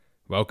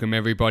Welcome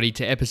everybody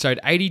to episode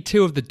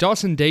 82 of the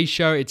Dawson D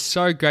Show. It's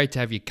so great to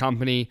have your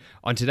company.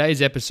 On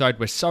today's episode,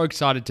 we're so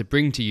excited to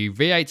bring to you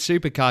V8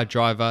 supercar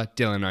driver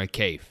Dylan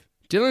O'Keefe.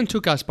 Dylan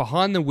took us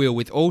behind the wheel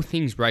with all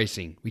things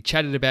racing. We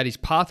chatted about his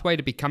pathway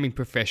to becoming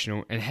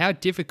professional and how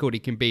difficult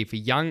it can be for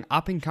young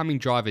up-and-coming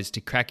drivers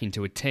to crack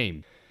into a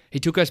team. He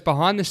took us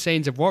behind the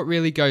scenes of what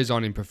really goes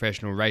on in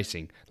professional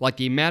racing, like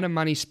the amount of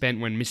money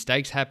spent when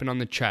mistakes happen on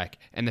the track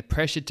and the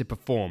pressure to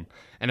perform,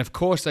 and of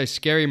course those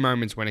scary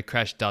moments when a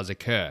crash does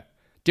occur.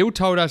 Dill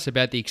told us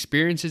about the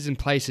experiences and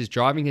places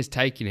driving has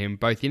taken him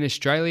both in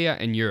Australia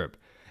and Europe,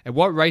 and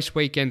what race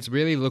weekends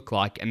really look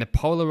like and the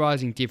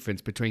polarising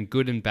difference between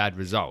good and bad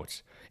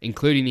results,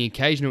 including the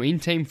occasional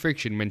in-team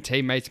friction when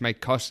teammates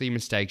make costly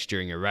mistakes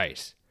during a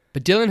race.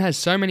 But Dylan has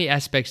so many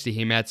aspects to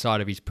him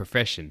outside of his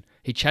profession.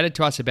 He chatted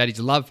to us about his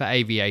love for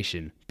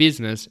aviation,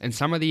 business, and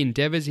some of the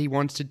endeavours he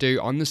wants to do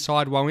on the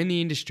side while in the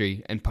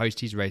industry and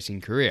post his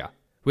racing career.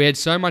 We had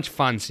so much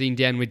fun sitting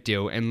down with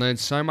Dill and learned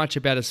so much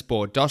about a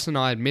sport Dos and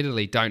I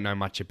admittedly don't know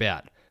much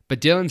about. But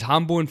Dylan's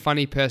humble and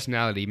funny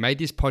personality made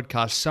this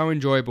podcast so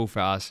enjoyable for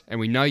us, and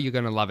we know you're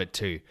going to love it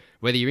too,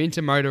 whether you're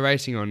into motor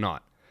racing or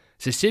not.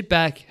 So sit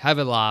back, have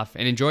a laugh,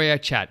 and enjoy our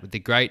chat with the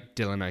great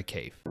Dylan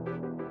O'Keefe.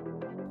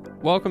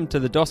 Welcome to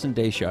the Dawson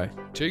D Show.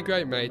 Two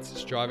great mates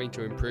striving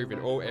to improve in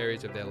all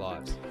areas of their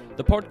lives.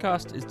 The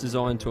podcast is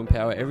designed to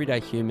empower everyday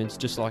humans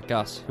just like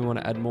us who want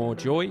to add more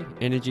joy,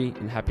 energy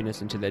and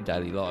happiness into their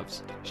daily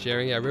lives.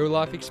 Sharing our real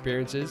life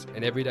experiences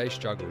and everyday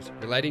struggles,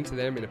 relating to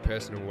them in a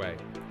personal way.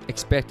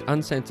 Expect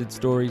uncensored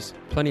stories,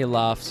 plenty of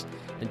laughs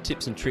and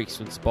tips and tricks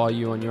to inspire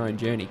you on your own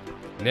journey.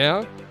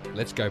 Now,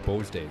 let's go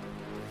balls deep.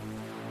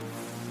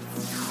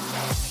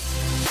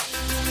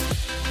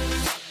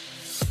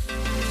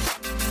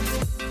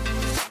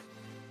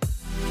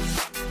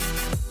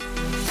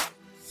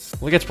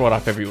 Well, it gets brought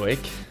up every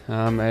week.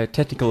 A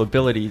technical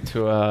ability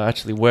to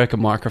actually work a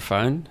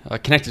microphone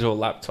connected to a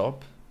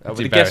laptop with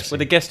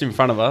a guest in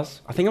front of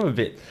us. I think I'm a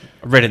bit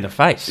red in the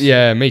face.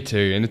 Yeah, me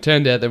too. And it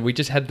turned out that we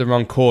just had the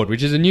wrong cord,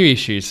 which is a new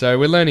issue. So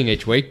we're learning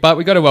each week. But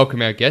we've got to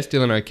welcome our guest,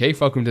 Dylan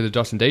O'Keefe. Welcome to the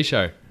Dawson D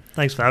Show.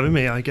 Thanks for having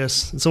me. I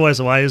guess it's always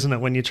the way, isn't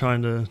it, when you're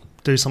trying to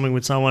do something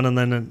with someone and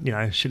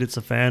then, shit hits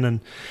the fan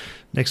and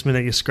next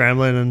minute you're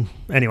scrambling. And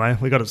anyway,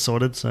 we got it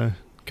sorted. So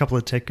a couple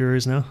of tech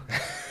gurus now.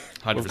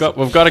 100%.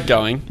 We've got it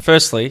going.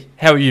 Firstly,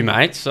 how are you,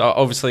 mate? So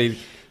obviously,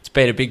 it's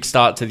been a big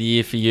start to the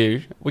year for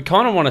you. We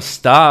kind of want to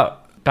start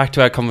back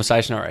to our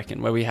conversation, I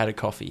reckon, where we had a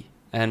coffee.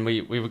 And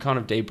we were kind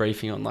of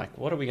debriefing on,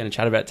 what are we going to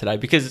chat about today?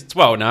 Because it's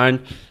well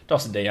known,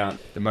 Dawson D aren't.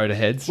 The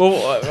motorheads.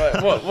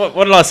 Well,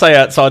 what did I say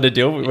outside the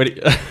deal?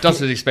 Dos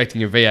was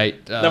expecting a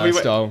V8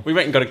 style. We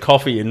went and got a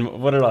coffee,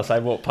 and what did I say?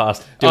 Walked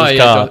past Dill's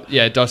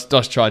car.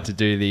 Dos tried to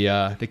do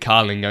the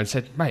car lingo and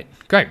said, mate,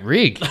 great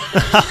rig.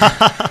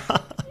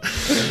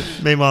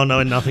 Meanwhile,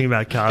 knowing nothing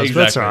about cars, exactly.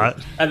 But that's all right.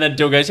 And then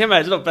Dill goes, yeah,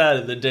 mate, it's not bad.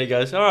 And then D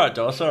goes, all right,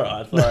 Dos, all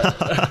right.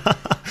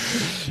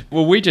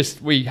 Well,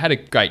 we had a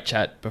great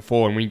chat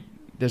before, and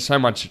there's so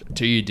much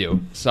to you,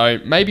 Dill. So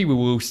maybe we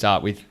will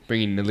start with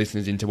bringing the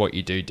listeners into what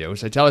you do, Dill.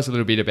 So tell us a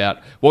little bit about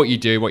what you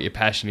do, what your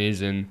passion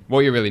is, and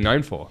what you're really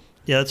known for.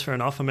 Yeah, that's fair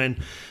enough. I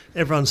mean,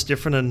 everyone's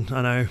different, and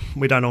I know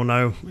we don't all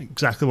know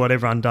exactly what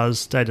everyone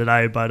does day to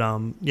day, but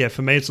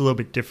for me, it's a little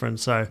bit different.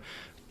 So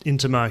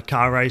into my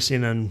car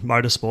racing and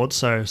motorsports.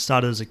 So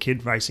started as a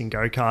kid racing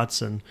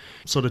go-karts and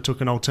sort of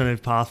took an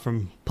alternative path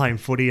from playing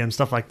footy and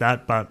stuff like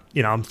that. But,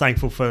 I'm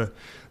thankful for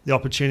the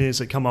opportunities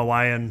that come my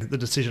way and the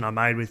decision I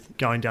made with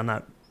going down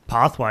that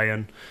pathway.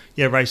 And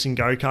racing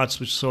go-karts,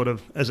 which sort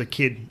of, as a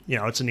kid,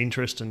 it's an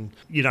interest and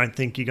you don't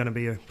think you're going to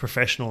be a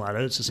professional at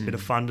it. It's just a bit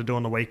of fun to do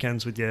on the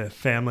weekends with your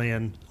family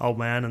and old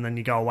man, and then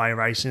you go away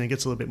racing. It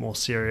gets a little bit more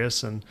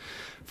serious, and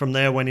from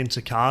there went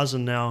into cars,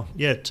 and now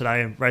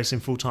today I'm racing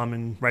full-time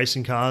in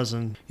racing cars,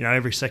 and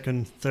every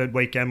second, third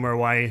weekend we're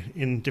away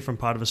in different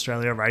part of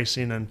Australia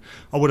racing. And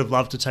I would have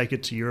loved to take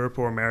it to Europe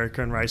or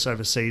America and race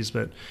overseas,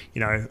 but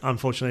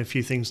unfortunately a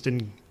few things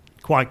didn't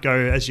quite go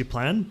as you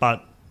planned.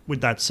 But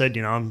with that said,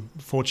 I'm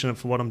fortunate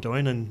for what I'm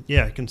doing, and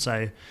I can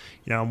say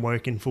I'm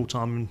working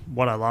full-time in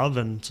what I love,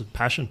 and it's a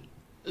passion.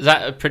 Is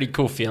that a pretty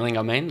cool feeling?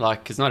 I mean,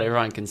 because not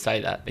everyone can say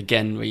that.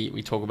 Again,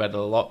 we talk about it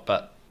a lot,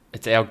 but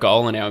it's our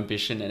goal and our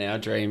ambition and our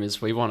dream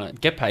is we want to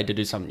get paid to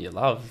do something you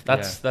love.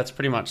 That's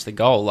pretty much the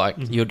goal.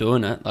 You're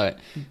doing it.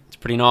 It's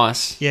pretty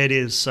nice. Yeah, it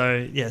is.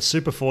 So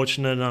super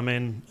fortunate. I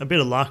mean, a bit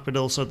of luck, but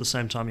also at the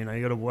same time, you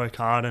got to work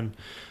hard, and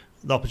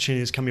the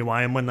opportunities come your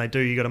way, and when they do,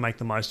 you got to make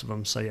the most of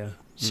them. So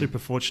super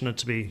fortunate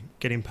to be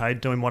getting paid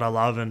doing what I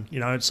love, and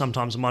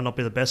sometimes it might not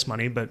be the best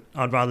money, but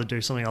I'd rather do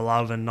something I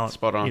love and not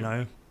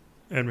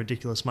earn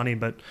ridiculous money,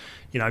 but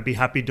be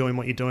happy doing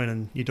what you're doing,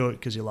 and you do it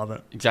because you love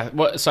it.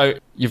 Exactly. So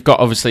you've got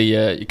obviously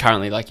you're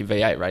currently like your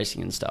V8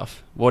 racing and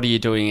stuff. What are you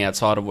doing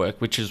outside of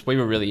work? Which is we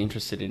were really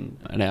interested in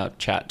our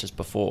chat just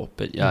before,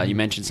 but you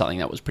mentioned something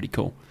that was pretty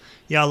cool.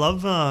 Yeah, I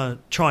love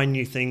trying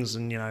new things,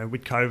 and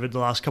with COVID the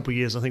last couple of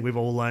years, I think we've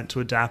all learnt to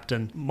adapt.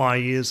 And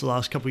the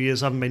last couple of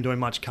years, I haven't been doing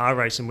much car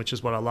racing, which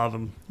is what I love.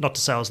 And not to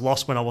say I was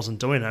lost when I wasn't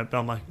doing it, but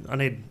I'm like, I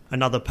need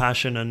another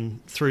passion,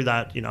 and through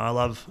that, I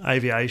love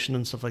aviation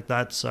and stuff like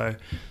that. So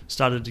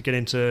started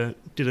to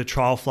did a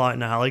trial flight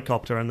in a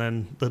helicopter, and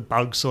then the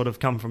bugs sort of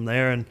come from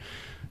there. And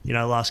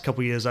the last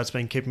couple of years, that's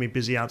been keeping me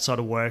busy outside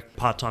of work,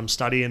 part-time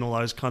study and all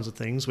those kinds of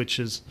things, which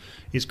is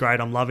great.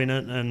 I'm loving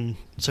it. And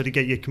so to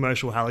get your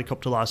commercial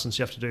helicopter license,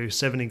 you have to do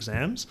 7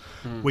 exams,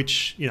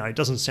 which, it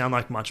doesn't sound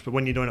like much, but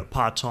when you're doing it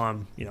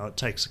part-time, it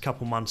takes a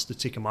couple months to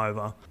tick them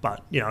over.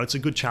 But, it's a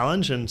good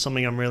challenge and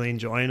something I'm really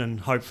enjoying, and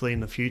hopefully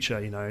in the future,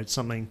 it's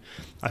something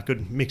I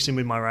could mix in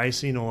with my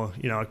racing, or,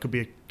 it could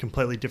be a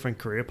completely different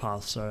career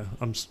path. So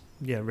I'm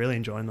really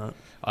enjoying that.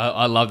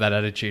 I love that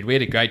attitude. We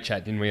had a great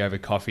chat, didn't we, over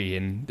coffee,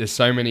 and there's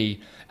so many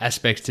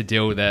aspects to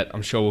deal that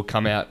I'm sure will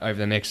come out over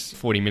the next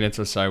 40 minutes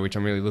or so, which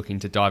I'm really looking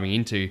to diving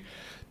into.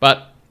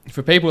 But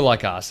for people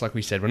like us, like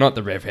we said, we're not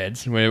the rev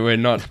heads. We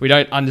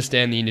don't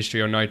understand the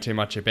industry or know too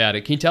much about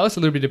it. Can you tell us a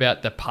little bit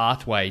about the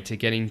pathway to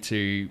getting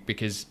to,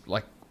 because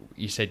like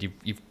you said,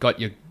 you've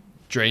got your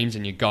dreams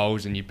and your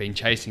goals and you've been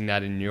chasing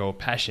that in your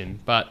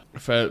passion. But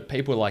for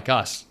people like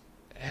us,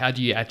 how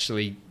do you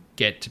actually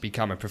get to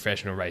become a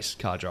professional race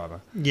car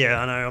driver? Yeah,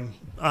 I know.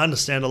 I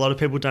understand a lot of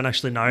people don't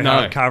actually know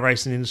how the car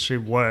racing industry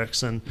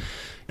works, and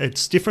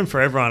it's different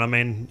for everyone. I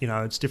mean,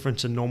 it's different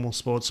to normal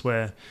sports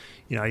where,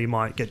 you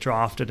might get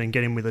drafted and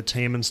get in with a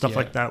team and stuff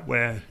like that,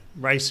 where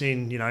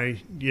racing,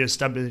 you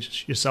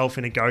establish yourself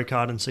in a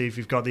go-kart and see if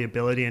you've got the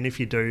ability, and if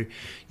you do,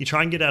 you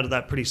try and get out of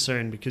that pretty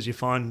soon, because you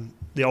find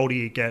the older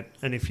you get,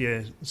 and if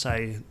you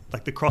say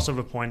like the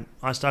crossover point,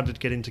 I started to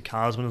get into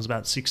cars when I was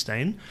about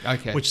 16,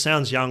 which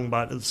sounds young,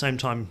 but at the same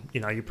time,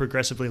 you're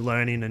progressively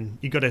learning, and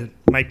you got to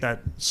make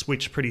that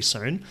switch pretty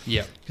soon.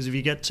 Yeah. Because if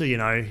you get to,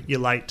 your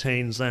late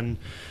teens, then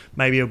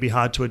maybe it'll be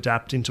hard to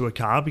adapt into a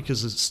car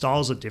because the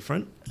styles are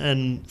different.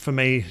 And for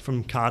me,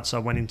 from karts, I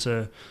went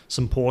into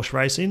some Porsche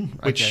racing,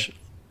 which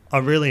I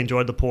really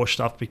enjoyed the Porsche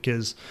stuff,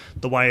 because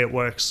the way it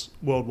works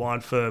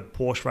worldwide for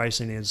Porsche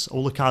racing is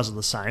all the cars are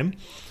the same.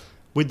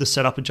 With the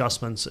setup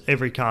adjustments,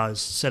 every car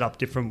is set up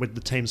different with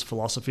the team's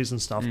philosophies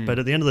and stuff. But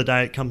at the end of the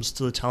day, it comes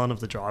to the talent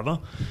of the driver,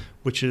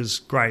 which is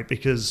great,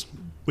 because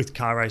with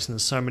car racing,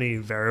 there's so many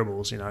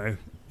variables,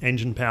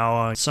 engine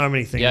power, so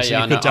many things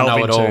you could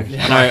delve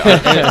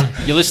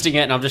into. You're listing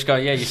it and I'm just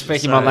going, you're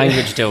speaking my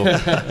language still.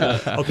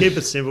 I'll keep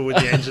it simple with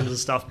the engines and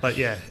stuff, but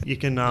you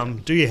can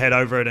do your head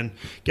over it and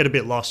get a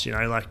bit lost,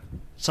 like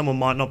someone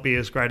might not be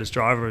as great as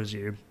driver as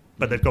you,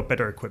 but they've got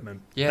better equipment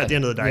at the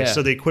end of the day.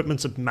 So the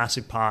equipment's a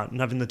massive part,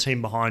 and having the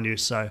team behind you.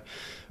 So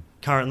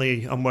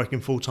currently I'm working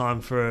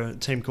full-time for a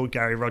team called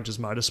Gary Rogers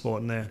Motorsport,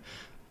 and they're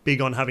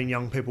big on having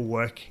young people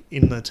work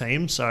in the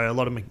team. So a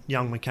lot of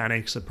young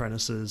mechanics,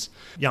 apprentices,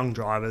 young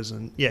drivers,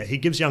 and he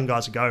gives young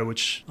guys a go,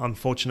 which I'm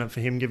fortunate for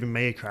him giving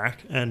me a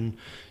crack. And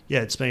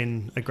it's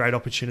been a great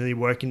opportunity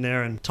working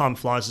there, and time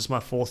flies. It's my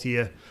 4th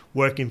year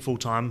working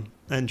full-time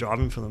and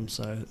driving for them,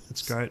 so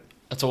it's great.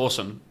 That's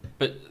awesome.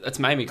 But that's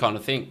made me kind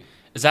of think,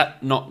 is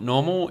that not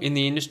normal in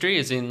the industry?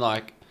 As in,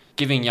 like,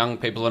 giving young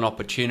people an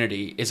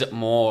opportunity? Is it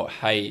more,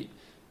 hey,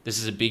 this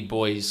is a big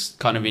boys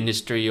kind of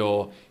industry,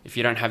 or if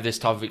you don't have this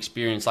type of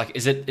experience, like,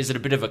 is it a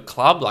bit of a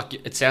club? Like,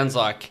 it sounds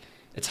like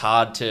it's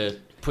hard to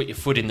put your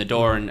foot in the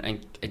door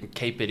and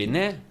keep it in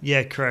there.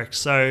 Yeah, correct.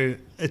 So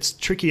it's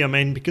tricky. I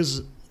mean,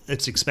 because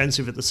it's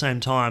expensive at the same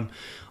time,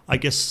 I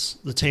guess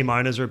the team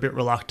owners are a bit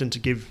reluctant to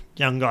give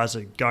young guys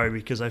a go,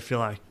 because they feel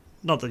like,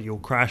 not that you'll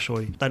crash,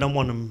 or they don't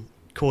want them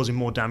causing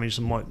more damage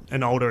than what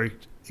an older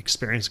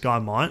experienced guy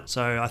might.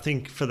 So I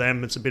think for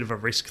them it's a bit of a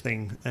risk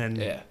thing,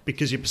 and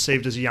because you're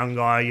perceived as a young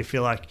guy, you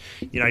feel like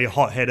you're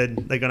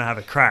hot-headed, they're going to have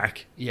a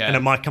crack, and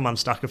it might come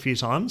unstuck a few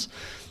times.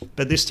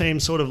 But this team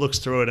sort of looks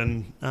through it,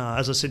 and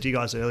as I said to you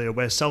guys earlier,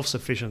 we're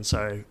self-sufficient.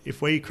 So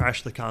if we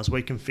crash the cars,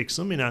 we can fix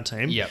them in our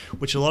team,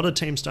 which a lot of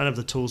teams don't have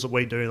the tools that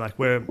we do. Like,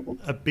 we're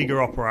a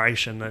bigger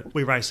operation. That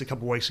we raced a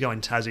couple of weeks ago in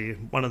Tassie,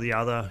 one of the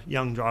other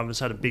young drivers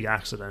had a big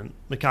accident,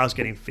 the car's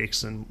getting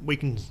fixed, and we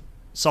can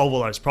solve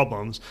all those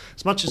problems.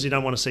 As much as you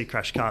don't want to see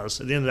crash cars,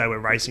 at the end of the day, we're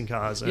racing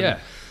cars. And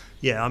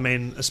I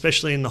mean,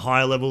 especially in the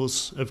higher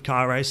levels of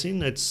car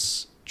racing,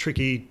 it's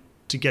tricky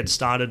to get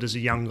started as a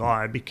young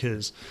guy,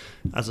 because,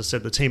 as I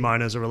said, the team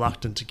owners are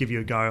reluctant to give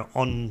you a go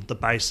on the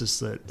basis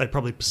that they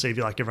probably perceive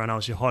you like everyone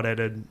else. You're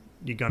hot-headed,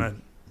 you're going to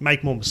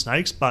make more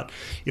mistakes. But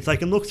if they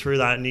can look through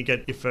that and you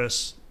get your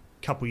first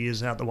couple of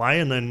years out the way,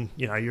 and then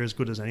you're as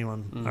good as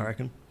anyone, I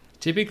reckon.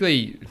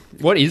 Typically,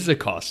 what is the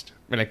cost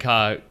when a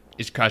car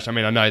is crashed? I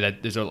mean, I know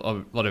that there's a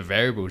lot of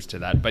variables to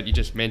that, but you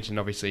just mentioned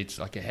obviously it's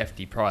like a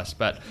hefty price,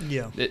 but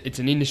it's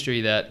an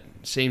industry that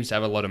seems to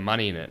have a lot of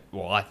money in it.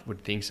 Well, I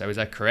would think so. Is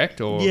that correct?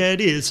 Or yeah,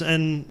 it is.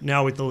 And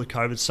now with all the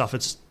COVID stuff,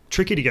 it's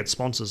tricky to get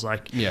sponsors.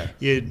 Like,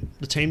 the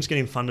team's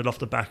getting funded off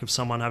the back of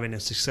someone having a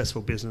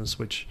successful business,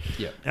 which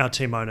our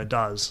team owner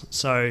does.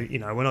 So,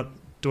 we're not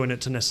doing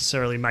it to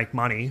necessarily make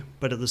money,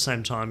 but at the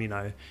same time, you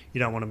know, you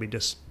don't want to be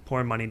just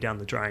pouring money down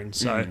the drain.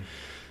 So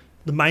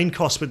the main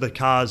cost with the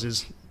cars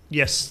is,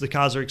 yes, the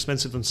cars are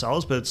expensive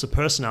themselves, but it's the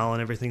personnel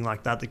and everything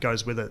like that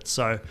goes with it.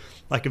 So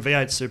like a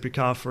V8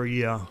 supercar for a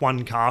year,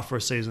 one car for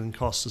a season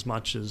costs as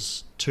much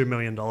as $2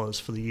 million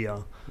for the year.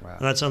 Wow.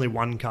 And that's only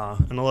one car.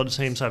 And a lot of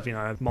teams have, you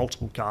know,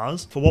 multiple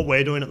cars. For what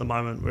we're doing at the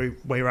moment,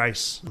 we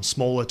race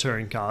smaller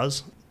touring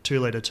cars,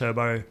 2-litre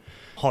turbo,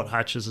 hot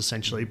hatches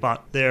essentially,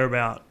 but they're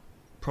about,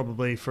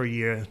 probably for a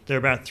year, they're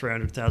about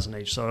 300,000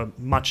 each, so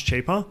much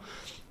cheaper.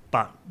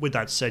 But with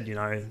that said, you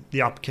know,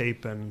 the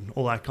upkeep and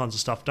all that kinds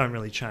of stuff don't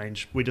really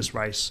change. We just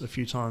race a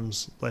few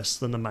times less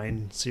than the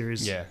main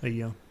series a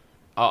year.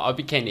 I'd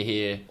be keen to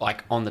hear,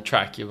 like, on the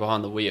track, you're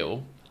behind the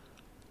wheel,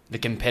 the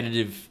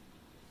competitive,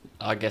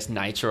 I guess,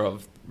 nature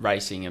of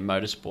racing and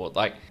motorsport.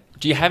 Like,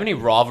 do you have any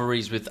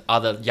rivalries with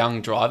other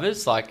young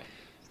drivers? Like,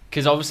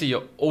 because obviously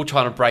you're all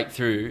trying to break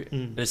through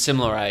at a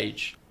similar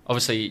age.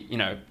 Obviously, you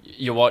know,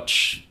 you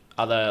watch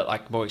other,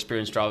 like, more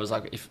experienced drivers,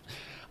 like, if...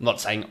 I'm not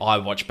saying I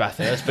watch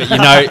Bathurst, but you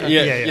know,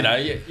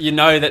 you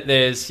know that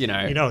there's, you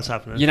know what's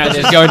happening. You know, there's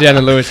Just going down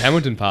the Lewis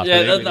Hamilton path.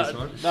 no,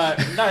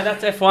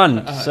 that's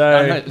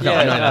F1.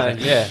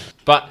 Yeah.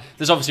 But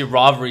there's obviously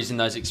rivalries in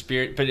those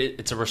experience, but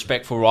it's a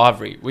respectful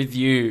rivalry with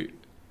you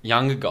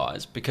younger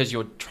guys because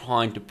you're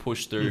trying to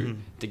push through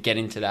to get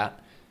into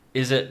that.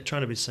 Is it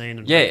trying to be seen?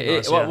 And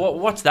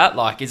what's that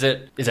like? Is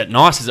it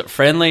nice? Is it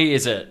friendly?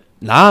 Is it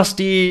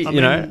nasty? I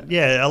mean,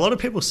 yeah. A lot of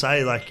people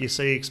say, like, you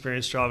see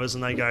experienced drivers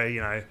and they go,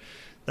 you know,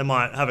 they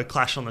might have a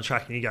clash on the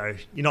track and you go,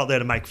 you're not there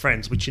to make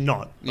friends, which you're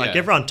not. Like,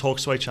 everyone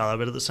talks to each other,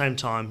 but at the same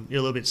time, you're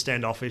a little bit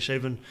standoffish.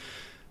 Even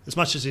as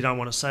much as you don't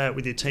want to say it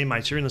with your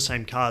teammates, you're in the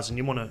same cars and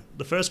you want to,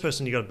 the first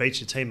person you got to beat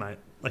your teammate.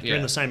 Like, you're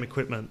in the same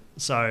equipment,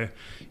 so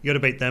you got to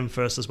beat them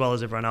first as well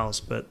as everyone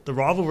else. But the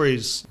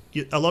rivalries,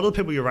 a lot of the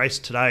people you race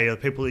today are the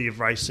people that you've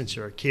raced since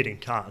you were a kid in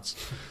karts.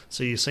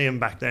 So you see them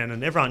back then,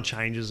 and everyone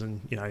changes,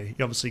 and you know, you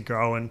obviously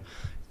grow. And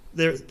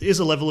there is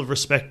a level of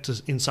respect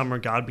in some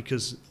regard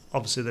because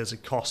obviously there's a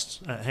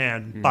cost at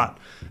hand. But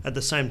at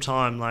the same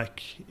time,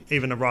 like,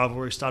 even a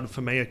rivalry started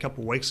for me a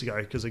couple of weeks ago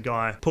because a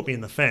guy put me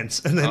in the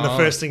fence, and then the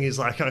first thing he's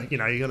like, oh, you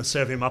know, you're going to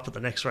serve him up at the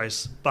next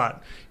race.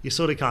 But you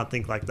sort of can't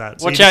think like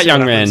that. So watch out,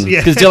 young man,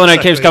 because Dylan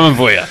O'Keefe's coming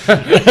for you.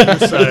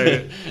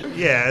 So,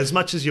 yeah, as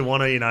much as you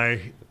want to, you know,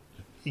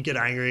 you get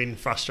angry and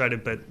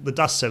frustrated, but the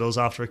dust settles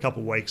after a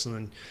couple of weeks and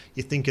then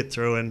you think it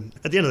through, and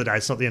at the end of the day,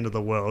 it's not the end of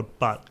the world,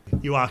 but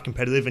you are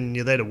competitive and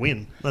you're there to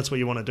win. That's what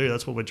you want to do.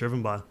 That's what we're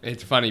driven by.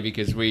 It's funny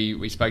because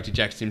we spoke to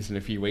Jack Simpson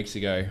a few weeks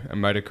ago, a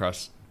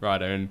motocross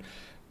rider, and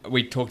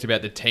we talked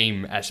about the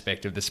team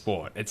aspect of the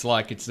sport. It's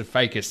like it's the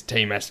fakest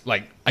team.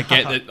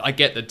 I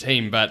get the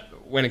team, but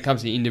when it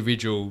comes to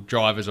individual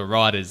drivers or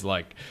riders,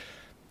 like,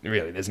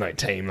 really, there's no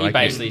team. He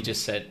basically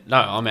just said, no,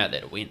 I'm out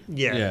there to win.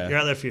 Yeah. You're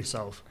out there for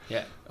yourself.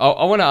 Yeah.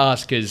 I want to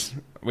ask, because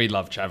we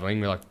love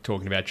travelling, we like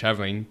talking about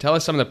travelling. Tell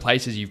us some of the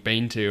places you've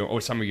been to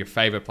or some of your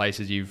favourite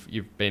places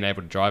you've been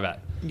able to drive at.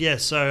 Yeah,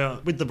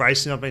 so with the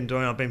racing I've been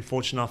doing, I've been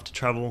fortunate enough to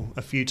travel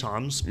a few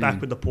times. Back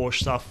with the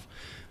Porsche stuff,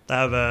 they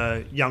have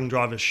a young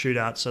drivers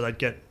shootout, so they'd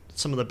get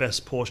some of the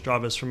best Porsche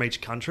drivers from each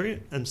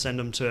country and send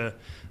them to a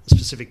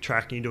specific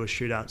track and you do a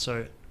shootout.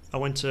 So I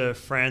went to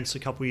France a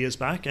couple of years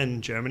back,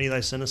 and Germany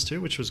they sent us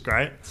to, which was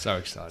great. So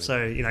exciting.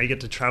 So, you know, you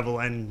get to travel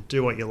and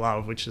do what you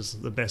love, which is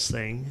the best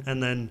thing.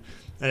 And then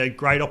a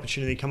great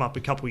opportunity come up a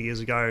couple of years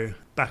ago,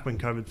 back when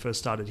COVID first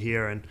started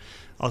here, and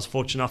I was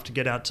fortunate enough to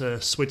get out to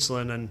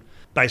Switzerland and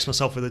base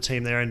myself with a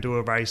team there and do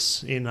a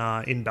race in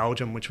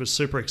Belgium, which was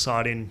super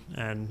exciting.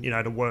 And, you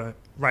know, to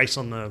race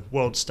on the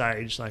world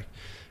stage, like,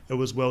 it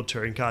was World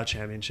Touring Car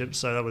Championship,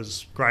 so that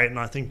was great. And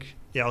I think,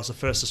 I was the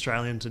first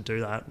Australian to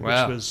do that, which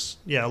was,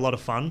 a lot of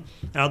fun.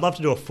 And I'd love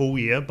to do a full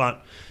year,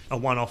 but a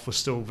one-off was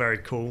still very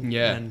cool.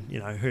 Yeah. And, you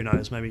know, who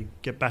knows, maybe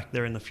get back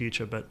there in the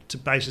future. But to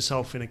base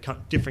yourself in a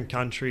different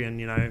country and,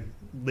 you know,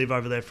 live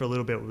over there for a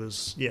little bit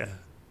was,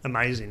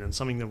 amazing and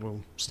something that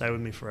will stay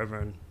with me forever.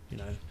 And, you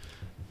know,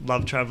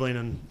 love traveling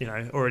and, you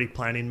know, already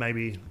planning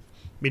maybe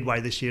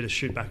midway this year to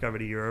shoot back over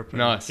to Europe. And,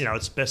 nice. You know,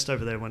 it's best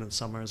over there when it's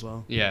summer as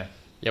well. Yeah.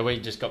 Yeah, we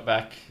just got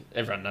back.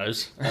 Everyone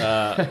knows.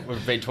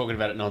 We've been talking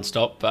about it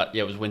non-stop, but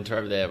it was winter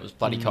over there. It was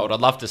bloody cold. I'd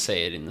love to see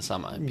it in the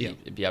summer.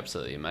 It'd be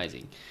absolutely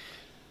amazing.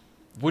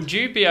 Would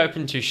you be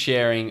open to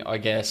sharing, I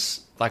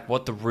guess, like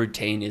what the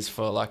routine is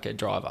for like a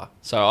driver?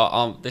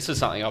 So this is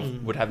something I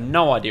would have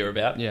no idea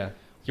about. Yeah.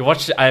 You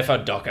watch the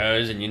AFL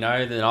docos and you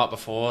know the night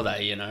before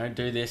they, you know,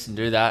 do this and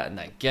do that and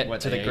they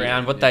get to the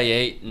ground, what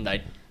they eat and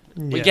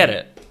we get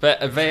it.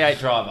 But a V8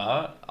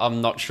 driver,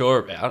 I'm not sure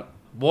about.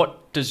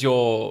 What does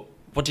your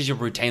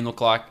routine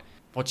look like?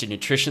 What's your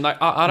nutrition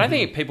like? I don't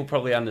think people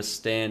probably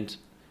understand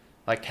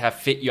like how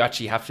fit you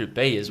actually have to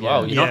be as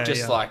well. You're not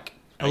just like...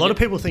 A lot of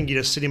people think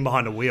you're just sitting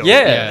behind a wheel.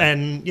 Yeah.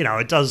 And, you know,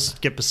 it does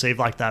get perceived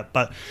like that.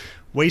 But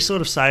we sort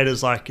of say it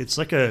as like, it's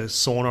like a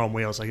sauna on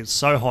wheels. Like, it's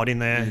so hot in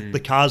there. The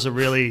cars are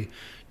really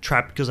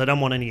trapped because they don't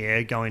want any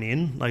air going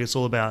in. Like, it's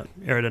all about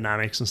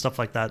aerodynamics and stuff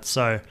like that.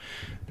 So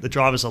the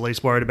driver's at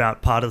least worried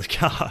about part of the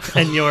car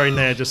and you're in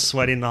there just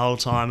sweating the whole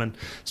time. And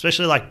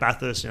especially like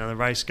Bathurst, the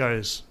race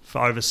goes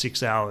for over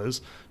 6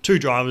 hours, 2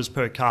 drivers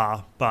per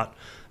car, but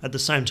at the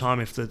same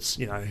time, if it's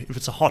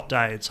a hot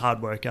day, it's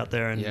hard work out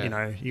there, and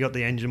you got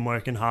the engine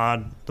working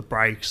hard, the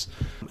brakes,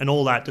 and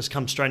all that just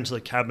comes straight into the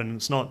cabin.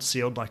 It's not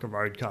sealed like a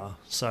road car.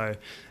 So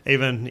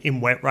even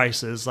in wet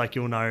races, like,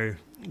 you'll know,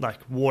 like,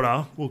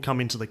 water will come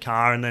into the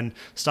car and then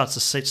starts to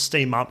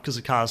steam up because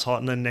the car's hot,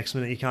 and then next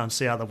minute you can't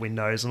see out the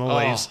windows, and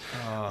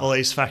all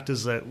these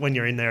factors that when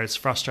you're in there it's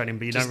frustrating,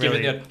 but you just don't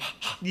really.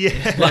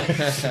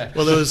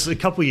 Well, there was a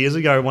couple of years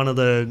ago, one of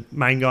the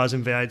main guys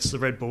in V8's, the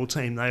Red Bull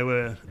team, they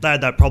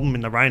had that problem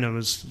in the rain. It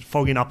was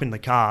fogging up in the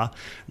car,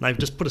 and they've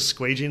just put a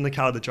squeegee in the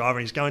car with the driver,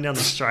 and he's going down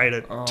the straight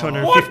at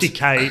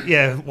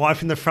 250k,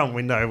 wiping the front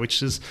window,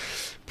 which is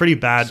pretty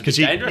bad because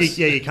you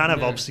can't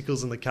have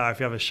obstacles in the car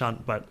if you have a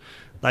shunt, but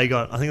I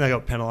think they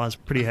got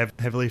penalised pretty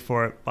heavily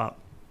for it. But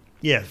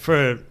yeah,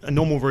 for a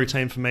normal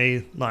routine for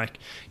me, like,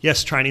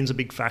 yes, training's a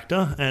big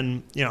factor,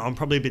 and I'm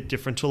probably a bit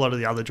different to a lot of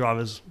the other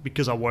drivers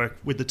because I work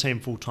with the team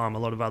full time. A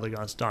lot of other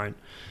guys don't,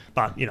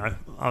 but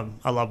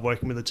I love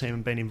working with the team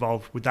and being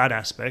involved with that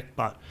aspect.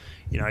 But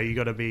you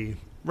got to be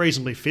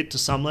reasonably fit to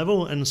some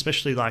level, and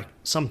especially like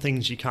some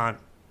things you can't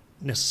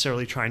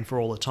necessarily train for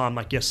all the time.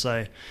 Like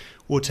yesterday,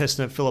 we were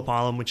testing at Phillip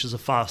Island, which is a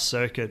fast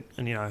circuit,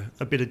 and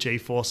a bit of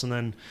G-force, and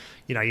then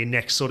your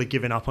neck's sort of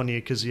giving up on you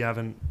because you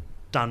haven't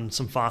done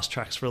some fast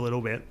tracks for a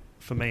little bit,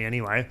 for me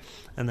anyway,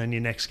 and then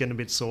your neck's getting a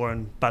bit sore.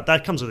 But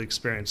that comes with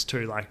experience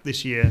too. Like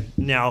this year,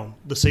 now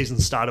the season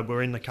started,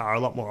 we're in the car a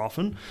lot more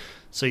often,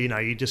 so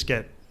you just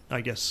get,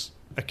 I guess,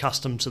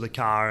 accustomed to the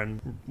car,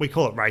 and we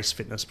call it race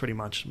fitness pretty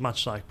much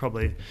like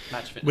probably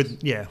match fitness.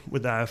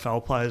 with the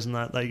AFL players, and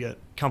that they get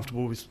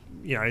comfortable with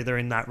they're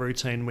in that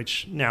routine,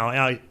 which now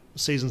our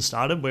season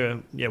started,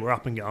 we're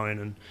up and going.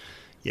 And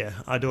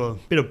I do a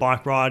bit of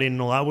bike riding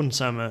and all that. I wouldn't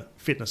say I'm a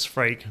fitness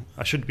freak.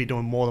 I should be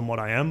doing more than what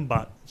I am,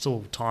 but it's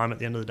all time at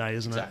the end of the day,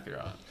 isn't it? Exactly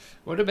right.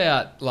 What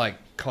about like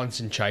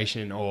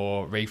concentration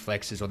or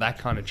reflexes or that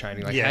kind of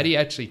training? Like, how do you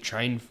actually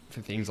train for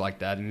things like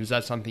that? And is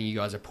that something you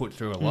guys are put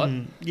through a lot?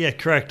 Yeah,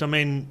 correct. I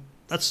mean,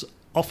 that's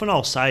often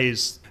I'll say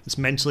is it's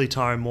mentally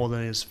tiring more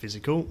than it is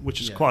physical, which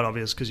is quite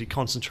obvious because you're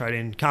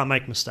concentrating, can't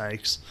make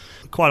mistakes.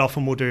 Quite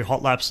often we'll do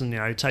hot laps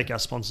and take our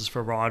sponsors for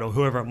a ride or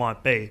whoever it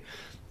might be,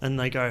 and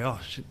they go,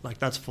 oh, shit, like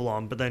that's full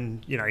on. But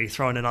then, you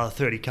throw in another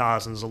 30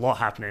 cars and there's a lot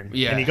happening.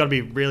 Yeah. And you've got to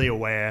be really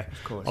aware,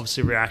 of course.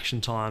 Obviously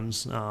reaction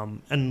times,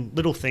 and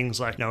little things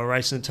like, we're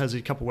racing in Tassie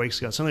a couple of weeks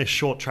ago. It's only a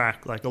short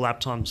track, like the lap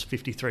time's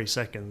 53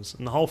 seconds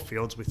and the whole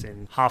field's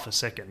within half a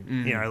second.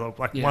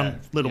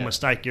 One little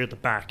mistake, you're at the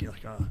back. You're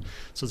like, oh.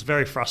 So it's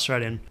very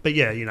frustrating. But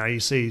you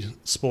see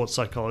sports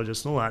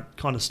psychologists and all that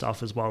kind of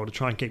stuff as well to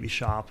try and keep you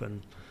sharp.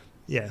 And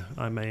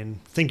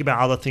think about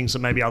other things that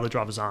maybe other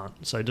drivers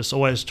aren't. So just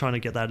always trying to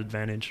get that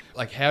advantage.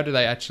 Like, how do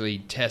they actually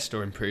test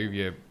or improve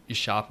your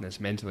sharpness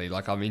mentally?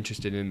 Like, I'm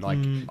interested in, like,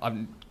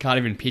 I can't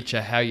even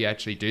picture how you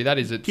actually do that.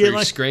 Is it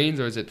through screens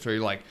or is it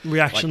through, like...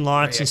 reaction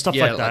lights and stuff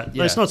like that.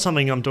 It's not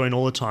something I'm doing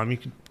all the time. You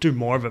could do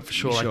more of it for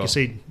sure. Like, you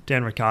see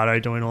Dan Ricciardo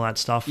doing all that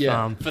stuff. For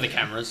the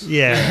cameras.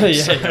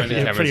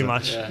 Pretty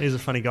much. Yeah. He's a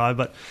funny guy,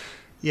 but...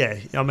 yeah,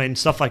 I mean,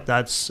 stuff like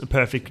that's a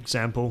perfect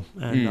example.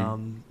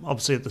 And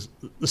obviously at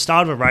the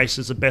start of a race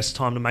is the best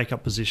time to make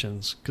up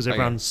positions because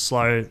everyone's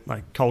slow,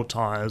 like cold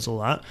tyres, all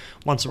that.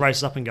 Once the race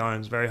is up and going,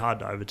 it's very hard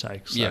to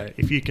overtake. So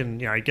if you can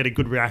get a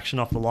good reaction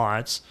off the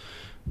lights,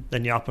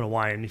 then you're up and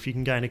away. And if you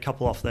can gain a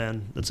couple off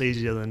then, it's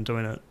easier than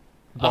doing it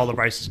while the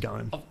race is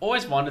going. I've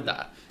always wondered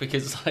that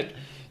because, like,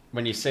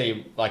 when you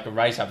see like a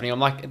race happening, I'm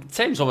like, it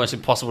seems almost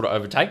impossible to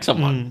overtake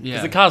someone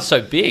because the car's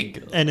so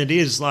big. And it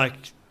is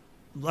like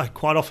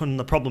quite often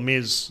the problem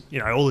is,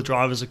 all the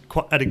drivers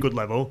are at a good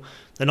level.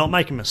 They're not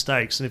making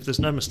mistakes. And if there's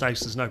no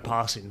mistakes, there's no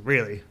passing,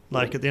 really.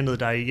 Like at the end of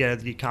the day,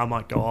 your car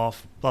might go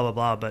off, blah, blah,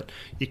 blah, but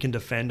you can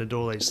defend and do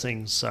all these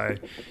things. So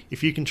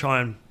if you can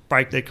try and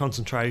break their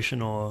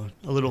concentration or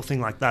a little thing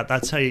like that,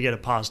 that's how you get a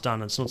pass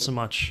done. It's not so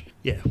much,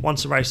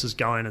 once the race is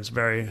going, it's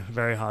very,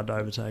 very hard to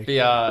overtake. Be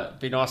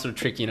nice little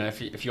trick,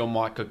 if your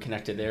mic could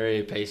connect to their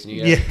earpiece and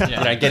you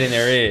get in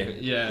their ear.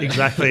 Yeah,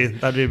 exactly.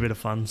 That'd be a bit of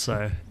fun.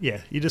 So,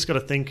 you just got to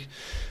think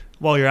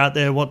while you're out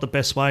there what the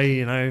best way,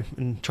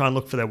 and try and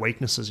look for their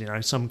weaknesses.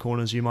 Some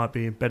corners you might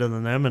be better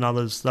than them and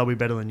others they'll be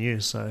better than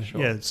you. So,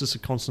 it's just a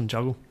constant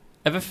juggle.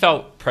 Ever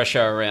felt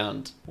pressure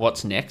around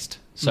what's next?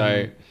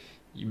 So...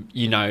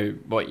 You know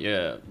what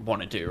you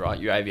want to do, right?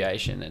 Your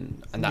aviation,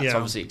 and that's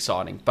obviously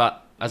exciting.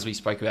 But as we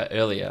spoke about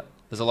earlier,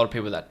 there's a lot of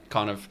people that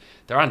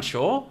they're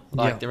unsure,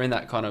 they're in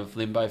that kind of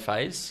limbo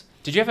phase.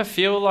 Did you ever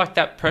feel like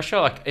that pressure?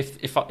 Like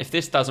if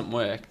this doesn't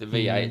work, the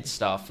V8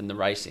 stuff and the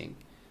racing,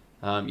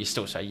 you're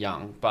still so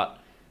young, but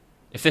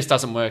if this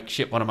doesn't work,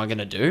 shit, what am I going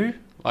to do?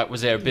 Like, was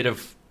there a bit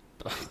of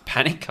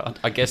panic,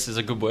 I guess is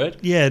a good word?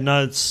 Yeah,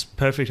 no, it's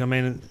perfect. I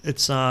mean,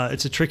 it's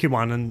a tricky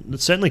one, and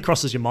it certainly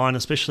crosses your mind,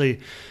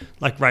 especially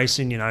like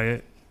racing,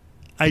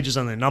 age is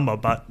only a number,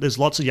 but there's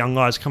lots of young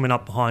guys coming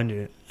up behind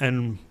you,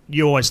 and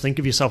you always think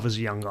of yourself as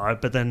a young guy,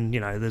 but then,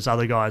 there's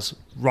other guys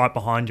right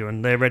behind you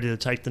and they're ready to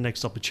take the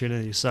next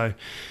opportunity. So,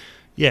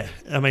 yeah,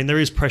 I mean, there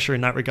is pressure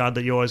in that regard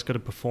that you always got to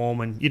perform,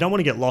 and you don't want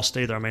to get lost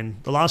either. I mean,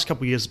 the last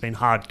couple of years has been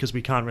hard because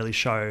we can't really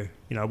show,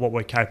 what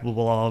we're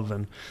capable of,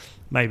 and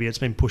maybe it's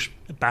been pushed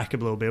back a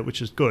little bit,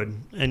 which is good.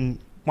 And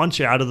once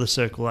you're out of the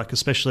circle, like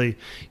especially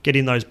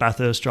getting those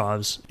Bathurst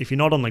drives, if you're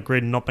not on the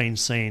grid and not being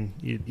seen,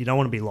 you don't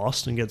want to be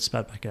lost and get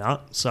spat back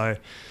out. So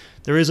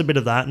there is a bit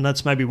of that, and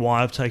that's maybe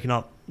why I've taken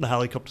up the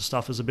helicopter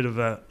stuff as a bit of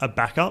a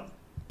backup.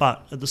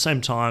 But at the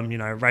same time,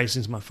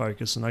 racing's my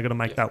focus, and I got to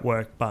make that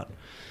work. But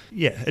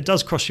yeah, it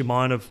does cross your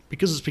mind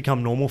because it's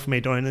become normal for me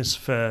doing this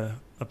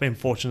I've been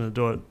fortunate to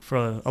do it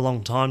for a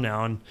long time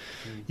now, and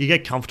you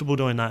get comfortable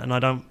doing that, and I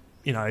don't,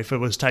 if it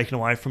was taken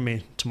away from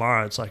me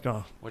tomorrow, it's like,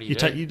 oh, what do you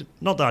do?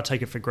 Not that I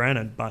take it for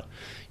granted, but,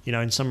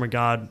 in some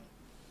regard,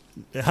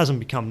 it hasn't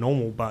become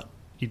normal, but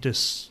you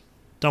just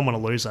don't want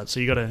to lose that. So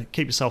you got to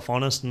keep yourself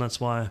honest, and that's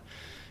why,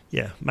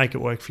 make it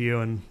work for you,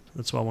 and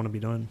that's what I want to be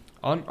doing.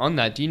 On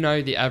that, do you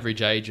know the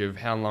average age of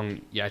how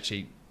long you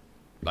actually,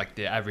 like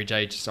the average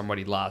age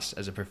somebody lasts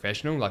as a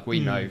professional? Like we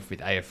know with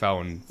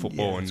AFL and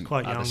football and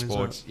other young,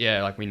 sports,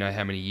 like we know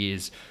how many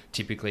years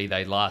typically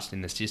they last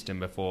in the system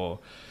before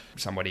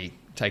somebody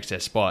takes their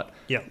spot.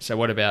 Yeah. So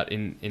what about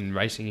in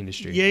racing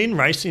industry? Yeah, in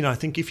racing, I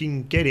think if you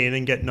can get in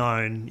and get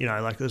known,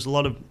 like there's a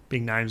lot of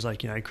big names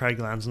like, Craig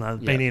Lowndes and that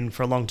have been in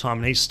for a long time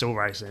and he's still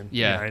racing.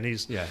 Yeah. And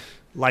he's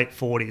late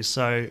 40s.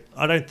 So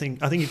I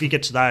think if you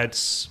get to that,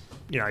 it's,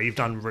 you've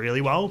done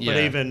really well. But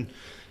even,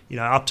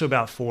 up to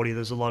about 40,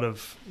 there's a lot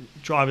of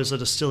drivers that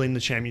are still in the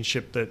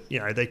championship that,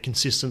 they're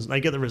consistent,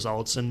 they get the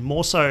results, and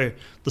more so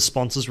the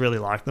sponsors really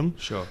like them.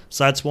 Sure.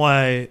 So that's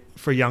why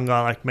for a young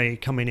guy like me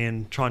coming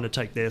in, trying to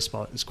take their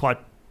spot, it's quite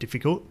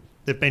difficult.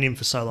 They've been in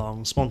for so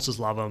long, sponsors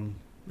love them,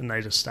 and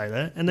they just stay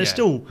there. And they're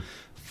still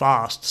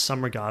fast to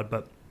some regard,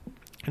 but,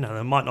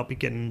 they might not be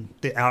getting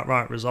the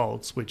outright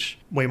results, which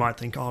we might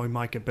think, we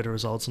might get better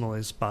results and all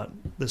this, but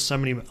there's so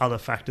many other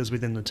factors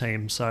within the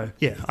team. So,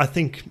 I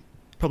think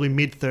probably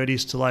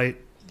mid-30s to late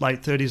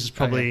 30s is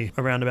probably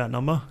a roundabout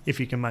number if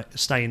you can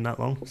stay in that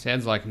long.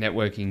 Sounds like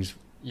networking's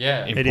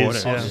important. It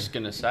is, I was just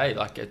going to say,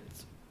 like,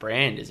 it's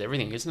brand is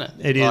everything, isn't it?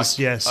 It is,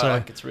 yeah.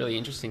 So it's really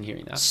interesting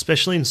hearing that.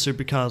 Especially in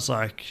supercars,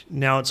 like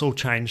now it's all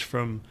changed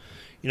from,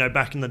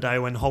 back in the day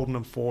when Holden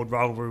and Ford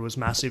rivalry was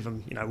massive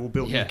and, we'll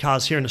build new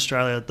cars here in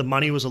Australia, the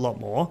money was a lot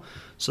more.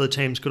 So the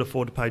teams could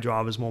afford to pay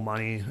drivers more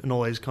money and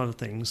all these kind of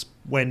things.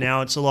 Where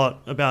now it's a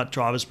lot about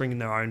drivers bringing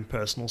their own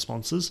personal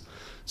sponsors.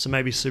 So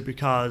maybe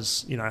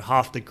supercars,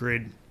 half the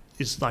grid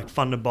is like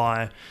funded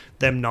by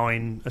them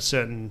knowing a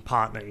certain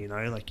partner,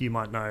 like you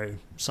might know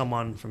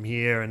someone from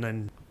here and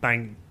then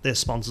bang their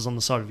sponsors on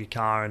the side of your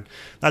car, and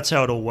that's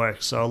how it all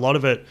works. So a lot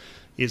of it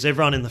is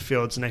everyone in the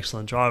field's an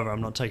excellent driver.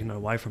 I'm not taking it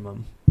away from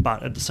them,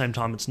 but at the same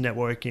time it's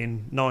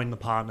networking, knowing the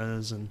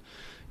partners, and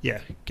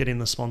getting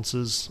the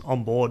sponsors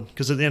on board,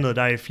 because at the end of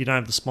the day, if you don't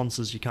have the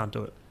sponsors, you can't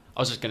do it. I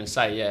was just going to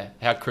say,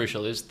 how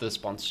crucial is the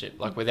sponsorship?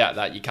 Like, without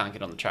that, you can't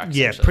get on the track.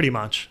 Yeah, pretty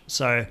much.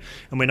 So,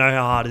 and we know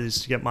how hard it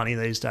is to get money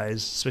these days,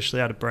 especially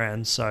out of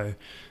brands. So,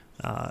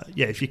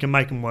 if you can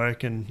make them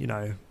work and,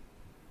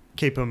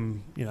 keep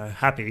them,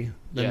 happy,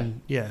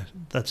 then,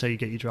 that's how you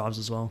get your drives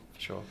as well.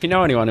 Sure. If you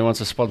know anyone who wants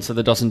to sponsor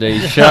the Dawson D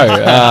show,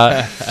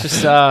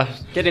 just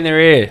get in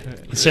their ear.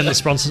 Send the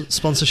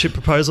sponsorship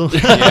proposal.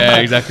 Yeah,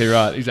 exactly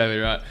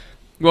right.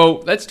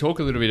 Well, let's talk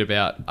a little bit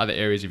about other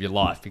areas of your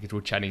life, because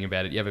we're chatting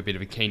about it. You have a bit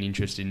of a keen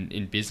interest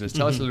in business.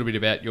 Tell us a little bit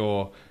about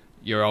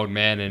your old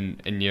man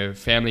and your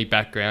family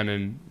background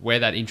and where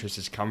that interest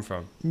has come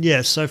from.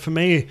 Yeah, so for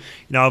me,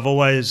 I've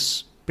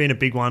always been a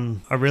big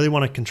one. I really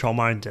want to control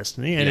my own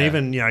destiny. And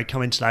even,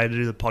 coming today to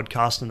do the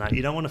podcast and that,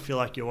 you don't want to feel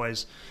like you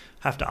always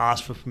have to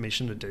ask for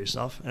permission to do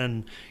stuff.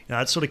 And,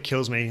 that sort of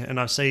kills me. And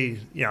I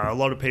see, a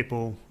lot of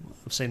people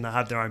I've seen that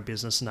have their own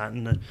business and that.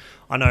 And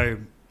I know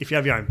if you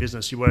have your own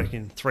business, you're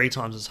working 3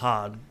 times as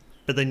hard,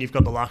 but then you've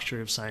got the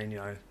luxury of saying,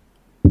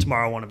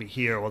 tomorrow I want to be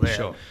here or there.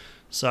 Sure.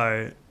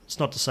 So it's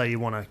not to say you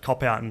want to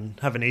cop out and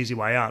have an easy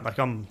way out. Like,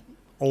 I'm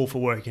all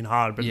for working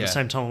hard, but at the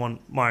same time I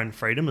want my own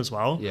freedom as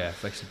well. Yeah,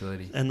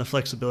 flexibility. And the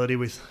flexibility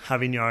with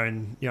having your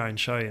own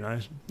show,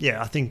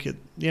 I think at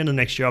the end of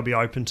next year I'll be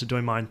open to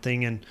doing my own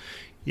thing. And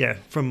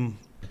from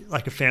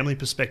like a family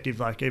perspective,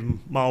 like even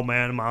my old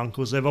man and my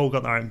uncles, they've all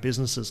got their own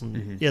businesses,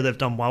 and they've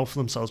done well for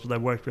themselves, but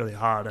they've worked really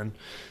hard, and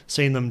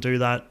seeing them do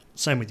that,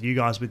 same with you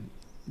guys, with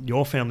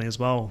your family as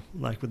well,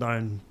 like with their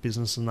own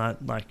business and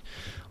that, like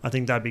I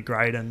think that'd be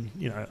great. And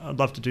I'd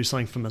love to do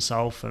something for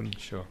myself, and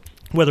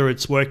whether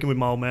it's working with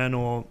my old man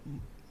or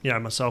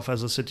myself,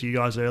 as I said to you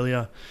guys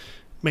earlier,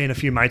 me and a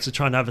few mates are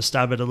trying to have a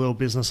stab at a little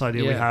business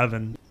idea we have,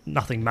 and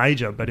nothing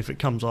major, but if it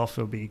comes off,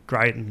 it'll be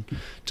great. And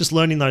just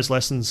learning those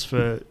lessons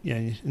for,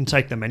 and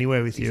take them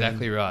anywhere with you.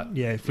 Exactly right.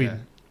 Yeah, if we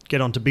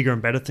get on to bigger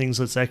and better things,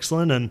 that's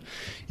excellent. And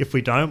if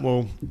we don't,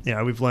 well,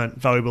 we've learnt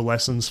valuable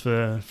lessons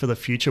for the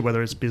future,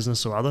 whether it's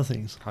business or other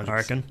things, 100%. I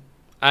reckon.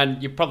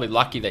 And you're probably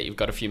lucky that you've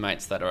got a few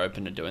mates that are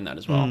open to doing that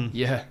as well.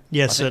 Yeah.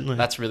 Yeah, I think certainly.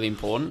 that's really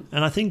important.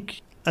 And I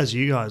think as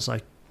you guys,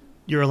 like,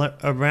 you're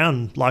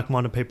around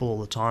like-minded people all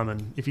the time,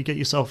 and if you get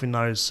yourself in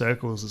those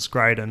circles, it's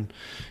great. And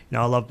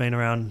I love being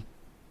around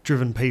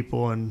driven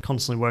people and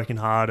constantly working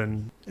hard,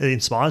 and it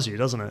inspires you,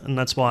 doesn't it? And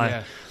that's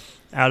why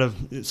out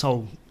of this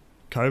whole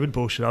COVID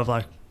bullshit, I've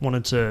like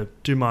wanted to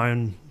do my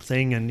own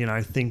thing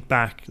and think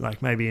back,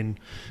 like maybe in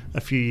a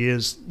few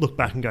years, look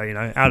back and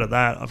go, out of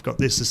that I've got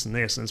this and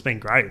this, and it's been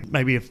great.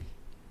 Maybe if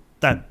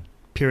that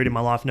period in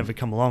my life never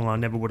come along, I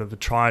never would have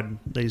tried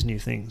these new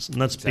things,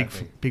 and that's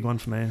big one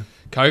for me.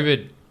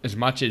 COVID, as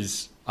much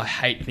as I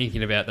hate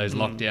thinking about those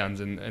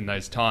lockdowns and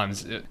those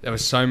times, there were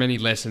so many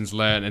lessons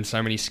learned and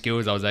so many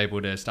skills I was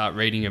able to start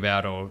reading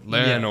about or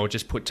learn or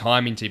just put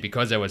time into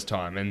because there was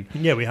time. And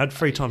we had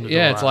free time to do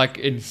it's like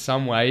in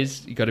some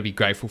ways you got to be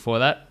grateful for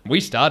that. We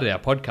started our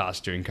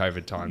podcast during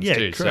COVID times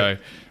too. Correct. So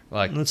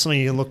like that's something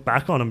you can look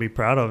back on and be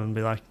proud of and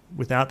be like,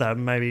 without that,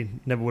 maybe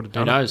never would have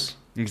done Who knows?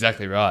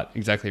 Exactly right.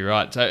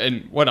 So,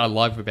 and what I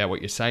love about what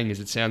you're saying is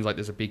it sounds like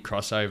there's a big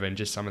crossover in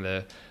just some of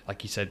the,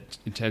 like you said,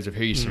 in terms of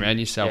who you surround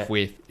yourself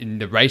with in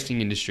the racing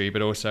industry,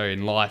 but also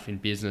in life, in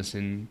business.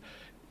 And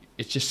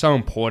it's just so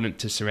important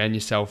to surround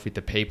yourself with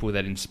the people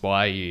that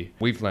inspire you.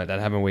 We've learned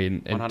that, haven't we?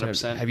 And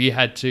 100%. Have you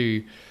had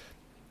to,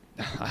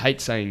 I hate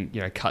saying,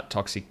 cut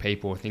toxic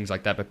people or things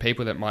like that, but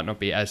people that might not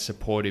be as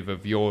supportive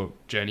of your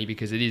journey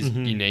because it is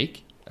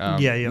unique.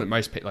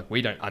 Most people, like,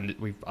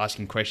 we're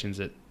asking questions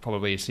that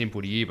probably are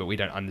simple to you, but we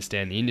don't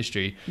understand the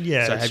industry.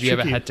 Yeah. So have you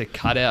ever had to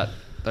cut out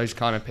those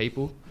kind of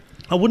people?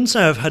 I wouldn't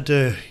say I've had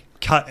to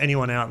cut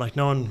anyone out. Like,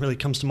 no one really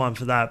comes to mind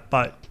for that,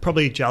 but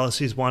probably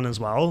jealousy is one as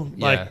well.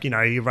 Like,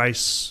 you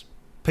race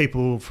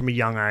people from a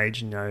young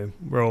age,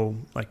 we're all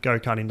like,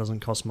 go-karting doesn't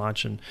cost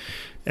much and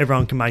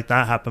everyone can make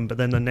that happen. But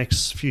then the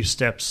next few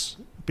steps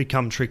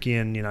become tricky,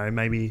 and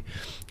maybe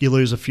you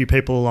lose a few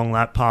people along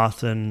that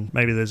path, and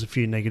maybe there's a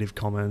few negative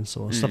comments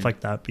or stuff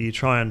like that. But you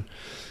try and,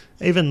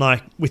 even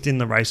like within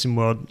the racing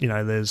world,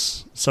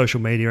 there's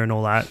social media and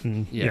all that,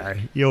 and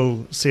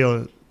you'll see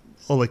all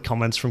the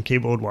comments from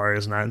keyboard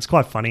warriors and that. It's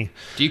quite funny.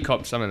 Do you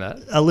cop some of that?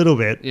 A little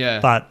bit,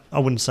 yeah, but I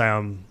wouldn't say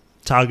I'm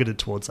targeted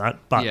towards that.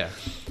 But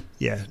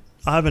I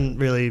haven't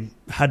really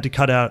had to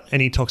cut out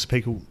any toxic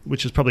people,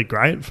 which is probably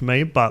great for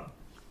me. But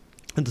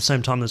at the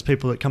same time, there's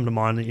people that come to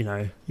mind that,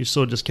 you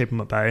sort of just keep them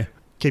at bay,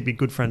 keep your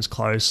good friends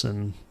close,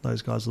 and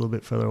those guys a little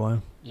bit further away.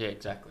 Yeah,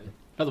 exactly.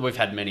 Not that we've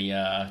had many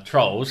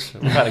trolls.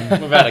 We've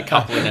had a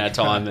couple in our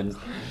time, and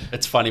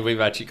it's funny,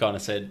 we've actually kind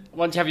of said,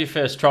 once you have your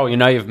first troll,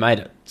 you've made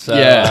it. So,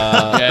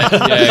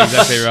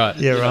 exactly right.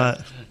 Yeah, right.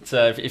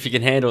 So if you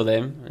can handle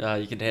them,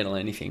 you can handle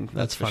anything.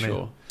 That's for funny.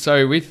 Sure.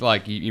 So with,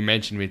 like, you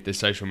mentioned with the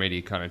social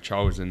media kind of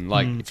trolls, and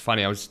like, it's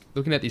funny, I was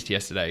looking at this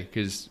yesterday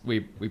because we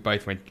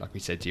both went, like we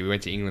said to you, we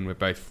went to England, we're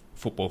both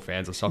football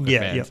fans or soccer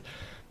fans. Yep.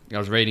 I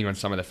was reading on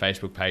some of the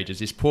Facebook pages,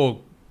 this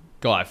poor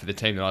guy for the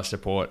team that I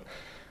support,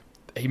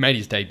 he made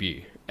his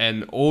debut,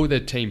 and all the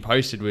team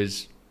posted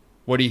was,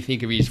 what do you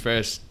think of his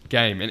first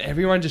game? And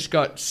everyone just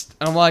got,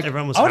 and I'm like,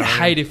 I would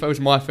hate if it was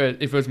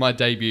my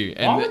debut.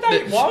 And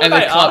why would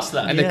they ask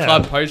that? And the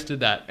club posted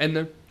that, and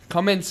the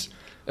comments,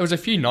 there was a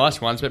few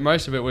nice ones, but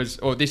most of it was,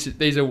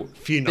 these are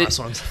few nice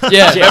ones.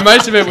 And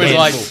most of it was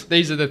like,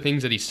 these are the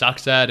things that he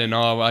sucks at, and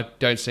I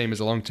don't see him as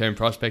a long-term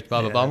prospect,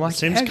 blah blah blah. I'm like, it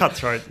seems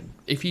cutthroat.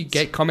 If you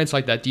get comments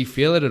like that, do you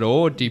feel it at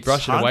all? Do you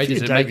brush it away?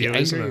 Does it make you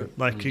angry?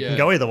 Like, you can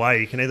go either way.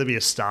 You can either be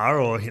a star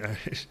or be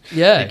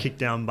kicked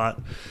down. But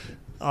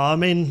I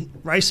mean,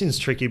 racing's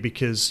tricky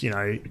because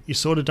you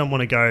sort of don't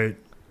want to go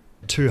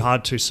too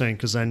hard too soon,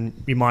 because then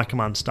you might come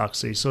unstuck.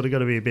 So you sort of got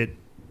to be a bit,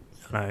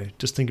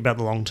 just think about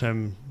the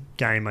long-term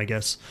game, I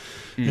guess,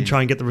 and try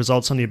and get the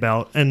results on your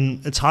belt.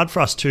 And it's hard for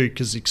us too,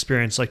 because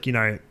experience, like,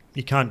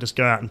 you can't just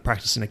go out and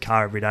practice in a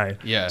car every day.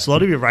 Yeah. So a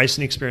lot of your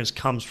racing experience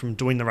comes from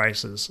doing the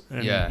races,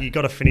 and you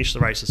got to finish the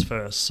races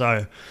first.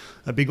 So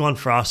a big one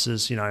for us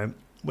is,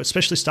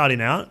 especially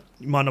starting out,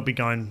 you might not be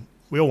going,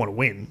 we all want to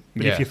win,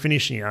 but if you're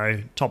finishing,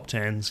 top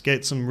 10s,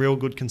 get some real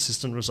good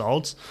consistent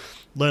results,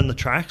 learn the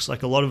tracks.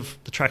 Like, a lot of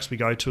the tracks we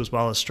go to as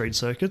well as street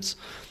circuits,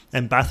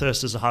 and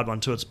Bathurst is a hard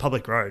one too. It's a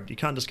public road. You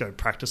can't just go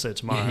practice there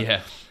tomorrow.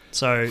 Yeah.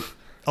 So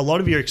a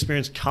lot of your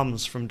experience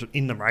comes from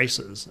in the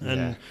races,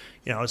 and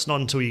it's not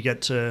until you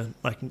get to,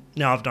 like,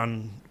 now I've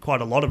done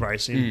quite a lot of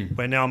racing,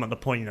 where now I'm at the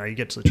point, you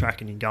get to the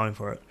track and you're going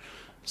for it.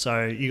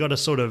 So you got to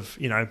sort of,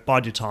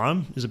 bide your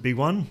time is a big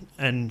one,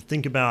 and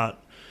think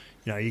about,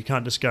 you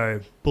can't just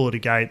go bull at a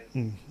gate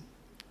and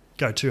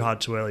go too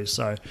hard too early.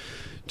 So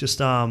just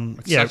a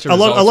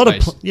lot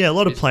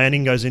of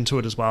planning goes into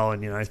it as well,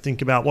 and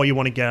think about what you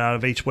want to get out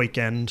of each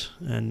weekend,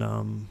 and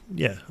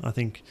I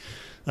think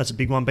that's a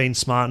big one, being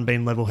smart and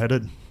being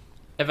level-headed.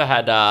 Ever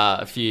had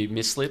a few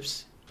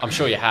misslips? I'm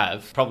sure you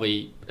have,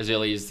 probably as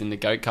early as in the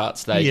go-kart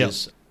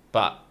stages.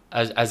 But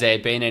has there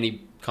been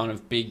any kind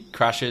of big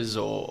crashes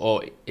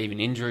or even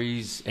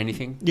injuries,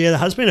 anything? Yeah, there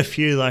has been a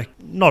few, like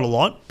not a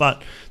lot,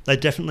 but they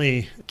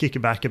definitely kick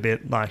you back a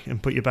bit, like,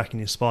 and put you back in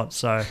your spot.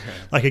 So,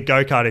 like a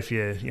go-kart, if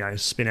you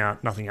spin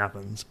out, nothing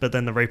happens. But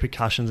then the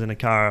repercussions in a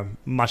car are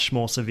much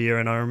more severe.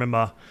 And I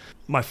remember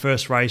my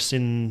first race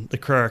in the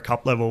Carrera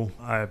Cup level,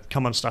 I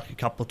come unstuck a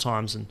couple of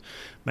times, and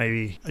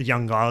maybe a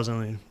young guy, I was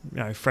only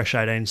fresh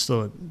 18,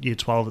 still at year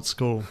 12 at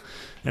school.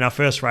 And our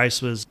first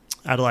race was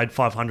Adelaide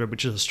 500,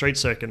 which is a street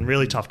circuit and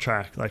really tough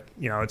track. Like,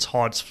 it's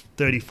hot, it's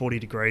 30, 40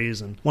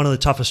 degrees and one of the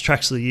toughest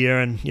tracks of the year.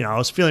 And, I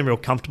was feeling real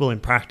comfortable in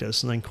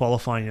practice, and then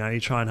qualifying, you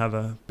try and have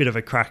a bit of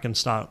a crack and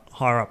start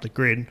higher up the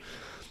grid.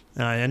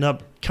 And I ended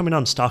up coming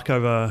unstuck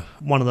over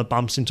one of the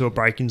bumps into a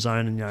braking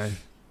zone and,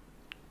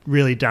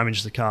 really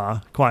damaged the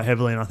car quite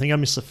heavily. And I think I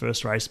missed the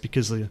first race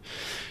because the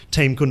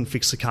team couldn't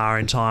fix the car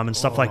in time and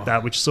stuff like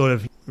that, which sort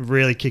of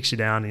really kicks you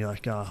down. And you're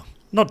like,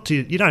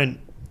 you don't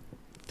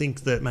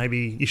think that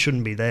maybe you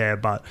shouldn't be there,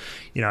 but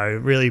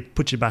really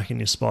put you back in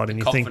your spot, and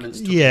you think,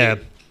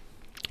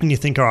 and you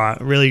think, all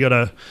right, I really got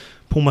to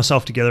pull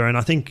myself together. And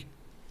I think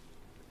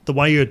the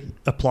way you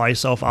apply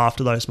yourself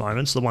after those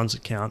moments, the ones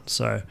that count.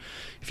 So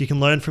if you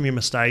can learn from your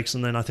mistakes,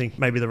 and then I think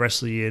maybe the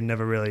rest of the year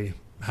never really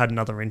had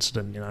another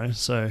incident,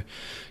 so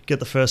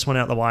get the first one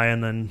out of the way,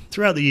 and then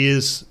throughout the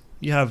years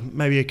you have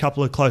maybe a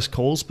couple of close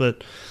calls,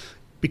 but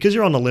because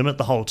you're on the limit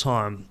the whole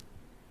time,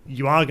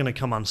 you are going to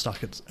come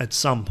unstuck at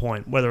some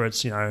point, whether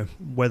it's,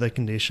 weather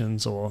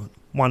conditions or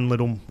one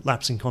little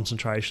lapse in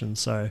concentration.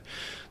 So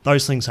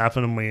those things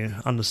happen, and we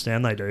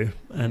understand they do,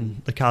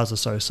 and the cars are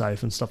so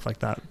safe and stuff like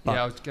that. But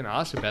I was going to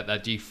ask about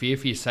that. Do you fear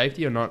for your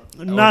safety or not?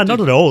 No,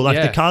 not at all.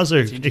 Like, the cars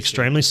are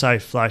extremely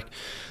safe. Like,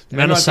 the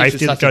amount of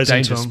safety that goes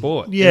into them.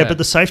 Sport. Yeah, but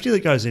the safety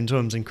that goes into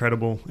them is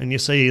incredible. And you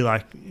see,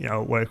 like,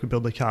 at work, we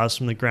build the cars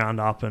from the ground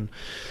up, and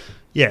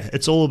yeah,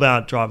 it's all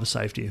about driver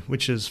safety,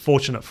 which is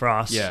fortunate for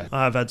us. Yeah.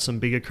 I've had some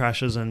bigger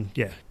crashes, and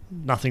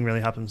nothing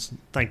really happens,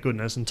 thank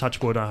goodness. And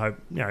touch wood, I hope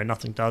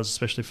nothing does,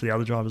 especially for the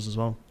other drivers as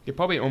well. You're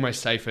probably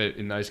almost safer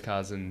in those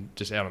cars than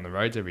just out on the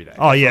roads every day.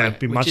 Oh yeah, it'd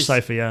be much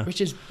safer. Yeah, which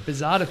is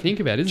bizarre to think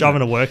about, isn't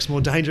Driving it? to work's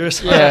more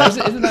dangerous. Yeah,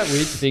 isn't that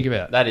weird to think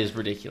about? That is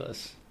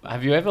ridiculous.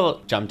 Have you ever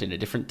jumped in a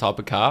different type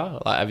of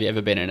car? Like, have you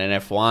ever been in an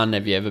F1?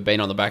 Have you ever been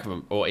on the back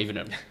of or even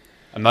a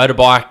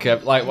motorbike?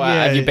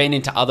 Have you been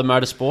into other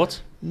motorsports?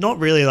 Not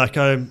really. Like,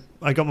 I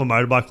got my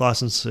motorbike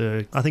license,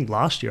 I think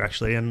last year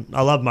actually, and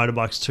I love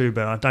motorbikes too,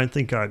 but I don't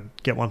think I'd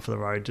get one for the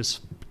road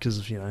just because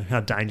of how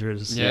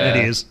dangerous it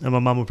is, and my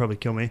mum would probably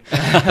kill me.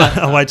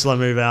 I'll wait till I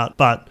move out.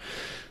 But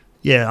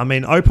yeah, I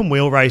mean, open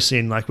wheel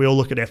racing, like, we all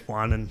look at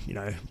F1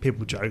 and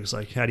people joke, it's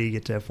like, how do you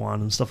get to F1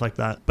 and stuff like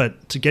that.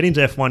 But to get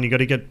into F1, you got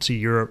to get to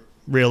Europe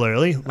real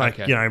early, like,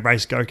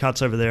 race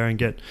go-karts over there and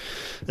get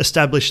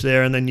established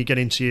there, and then you get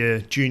into your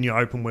junior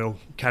open wheel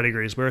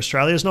categories, where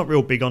Australia's not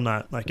real big on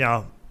that. Like,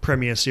 our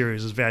Premier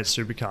Series is V8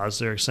 supercars.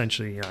 They're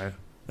essentially,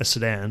 a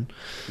sedan.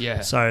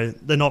 Yeah. So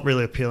they're not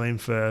really appealing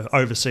for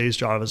overseas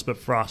drivers, but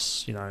for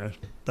us,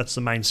 that's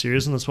the main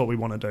series, and that's what we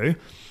want to do.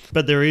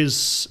 But there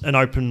is an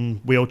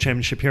open wheel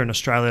championship here in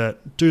Australia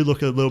that do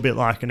look a little bit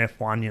like an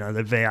F1,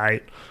 the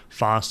V8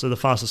 fast. They're the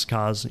fastest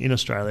cars in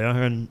Australia,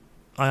 and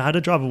I had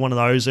to drive one of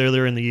those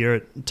earlier in the year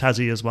at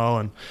Tassie as well,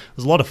 and it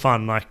was a lot of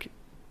fun, like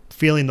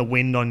feeling the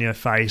wind on your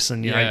face,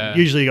 and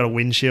usually you got a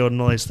windshield and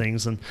all these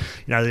things, and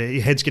your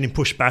head's getting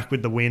pushed back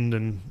with the wind,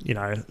 and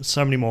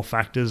so many more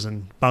factors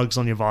and bugs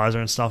on your visor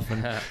and stuff,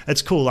 and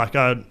it's cool. Like,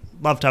 I'd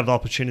love to have the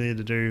opportunity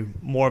to do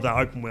more of that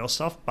open wheel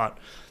stuff, but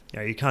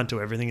you can't do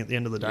everything at the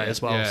end of the day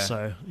as well.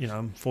 So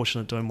I'm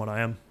fortunate doing what I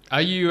am.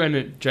 Are you an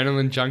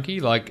adrenaline junkie?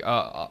 Like,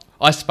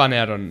 I spun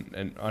out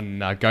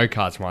on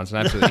go-karts once and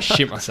absolutely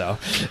shit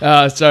myself.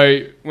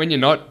 So when you're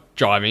not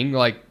driving,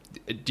 like,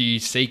 do you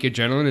seek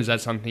adrenaline? Is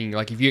that something,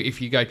 like,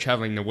 if you go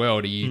traveling the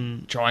world, are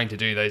you trying to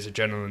do those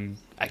adrenaline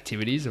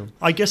activities? Or?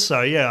 I guess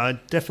so, yeah. I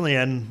definitely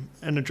am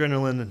an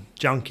adrenaline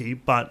junkie,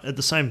 but at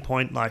the same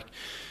point, like,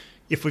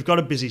 if we've got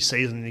a busy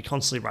season and you're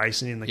constantly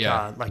racing in the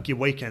car, like, your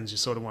weekends you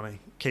sort of want to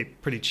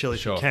keep pretty chill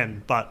if you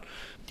can. But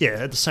yeah,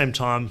 at the same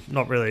time,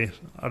 not really,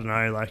 I don't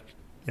know, like,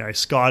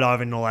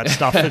 skydiving and all that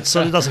stuff. It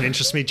sort of doesn't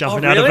interest me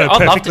jumping out of a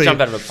perfectly... I'd love to jump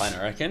out of a plane,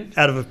 I reckon.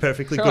 Out of a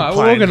perfectly good plane.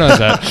 We'll organise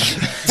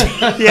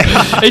that.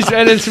 Yeah.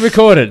 And it's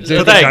recorded.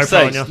 So thanks.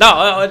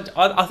 No,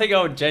 I think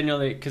I would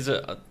genuinely... Because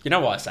you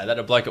know why I say that?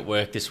 A bloke at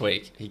work this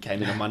week, he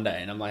came in on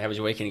Monday, and I'm like, how was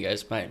your weekend? He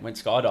goes, mate, went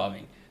skydiving.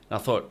 And I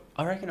thought,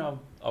 I reckon I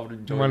would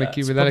enjoy that.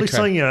 It's probably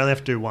something you only have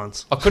to do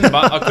once. I couldn't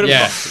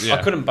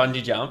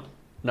bungee jump.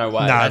 No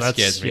way. No, that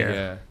scares me.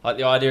 Yeah. Like,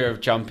 the idea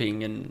of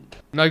jumping and...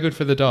 No good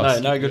for the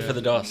DOS. No good for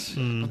the DOS.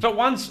 But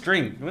one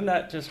string, wouldn't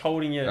that just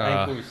holding your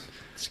ankles?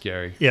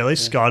 Scary. Yeah, at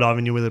least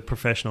skydiving you're with a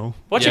professional.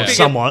 What's your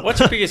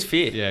biggest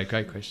fear? Yeah,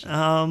 great question.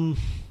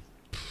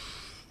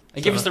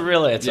 Give us the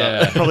real answer.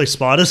 Yeah. Probably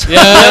spiders.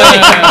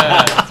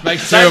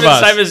 Makes two of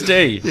us. Same as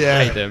D. Yeah.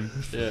 I hate them.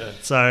 Yeah.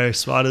 So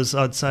spiders,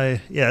 I'd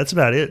say, that's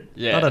about it.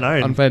 Yeah. I don't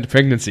know. Unplanned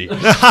pregnancy.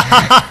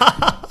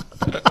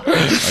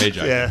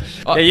 Yeah.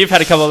 You've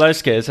had a couple of those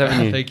scares,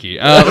 haven't you? Thank you.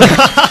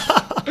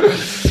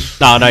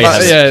 No, you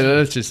haven't. Yeah,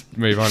 let's just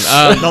move on.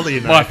 Not that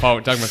you know. My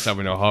fault. Dug myself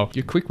into a hole.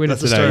 You're a quick winner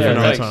That's the today. story for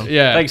another thanks. time.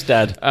 Yeah. Thanks,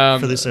 Dad.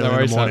 For this early in the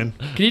worries, son. morning.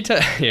 Can you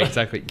tell? Yeah,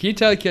 exactly. Can you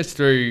take us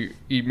through?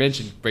 You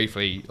mentioned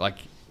briefly, like,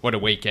 what a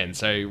weekend.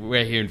 So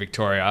we're here in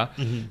Victoria.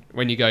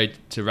 When you go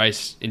to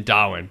race in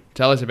Darwin,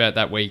 tell us about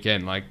that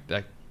weekend. Like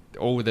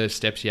all the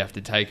steps you have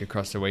to take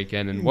across the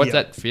weekend, and what's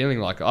that feeling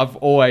like? I've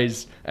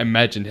always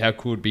imagined how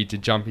cool it'd be to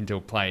jump into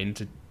a plane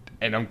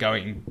and I'm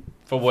going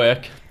For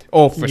work.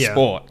 or for Yeah.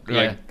 sport.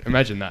 Like, Yeah.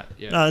 imagine that.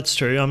 Yeah. No, that's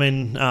true. I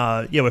mean,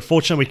 we're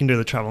fortunate we can do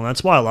the travel, and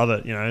that's why I love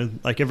it. You know,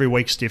 like every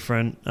week's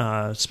different,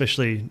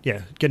 especially,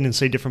 getting to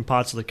see different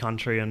parts of the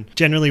country. And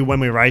generally,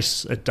 when we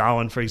race at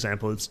Darwin, for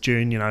example, it's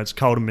June, it's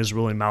cold and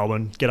miserable in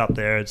Melbourne. Get up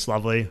there, it's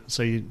lovely.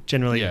 So you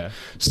generally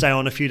stay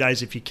on a few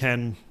days if you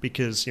can,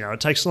 because, it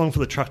takes so long for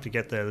the truck to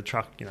get there. The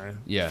truck,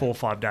 4 or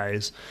 5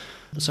 days.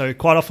 So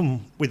quite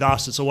often with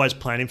us, it's always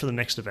planning for the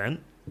next event.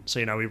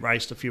 So, we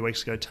raced a few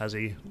weeks ago,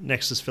 Tassie.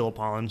 Next is Phillip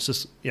Island. It's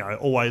just,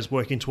 always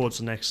working towards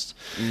the next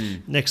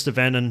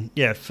event.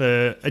 And,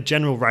 for a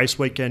general race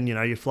weekend,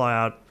 you fly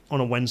out on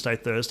a Wednesday,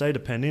 Thursday,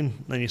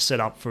 depending. Then you set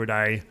up for a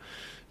day,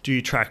 do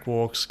your track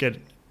walks, get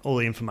all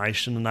the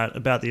information and that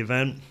about the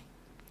event.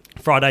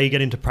 Friday, you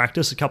get into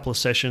practice, a couple of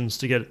sessions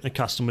to get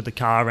accustomed with the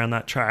car around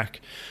that track.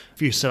 A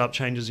few setup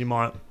changes you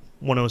might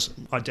want to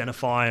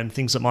identify and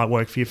things that might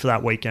work for you for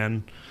that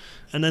weekend.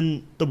 And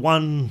then the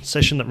one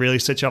session that really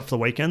sets you up for the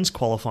weekend's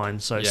qualifying.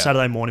 So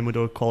Saturday morning we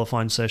do a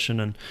qualifying session,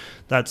 and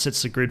that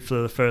sets the grid for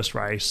the first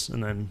race.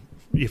 And then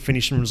you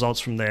finish some results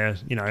from there,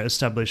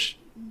 establish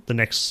the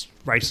next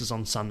races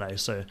on Sunday.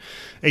 So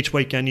each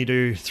weekend you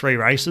do 3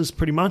 races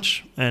pretty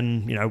much,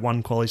 and,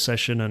 one quali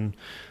session, and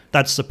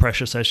that's the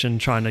pressure session,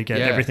 trying to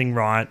get everything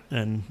right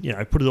and,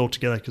 put it all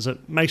together, because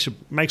it makes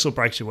or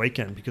breaks your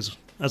weekend, because,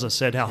 as I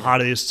said, how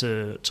hard it is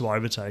to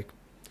overtake.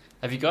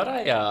 Have you got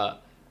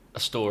a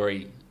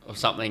story or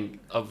something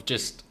of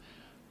just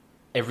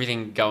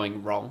everything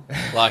going wrong?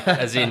 Like,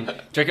 as in, do you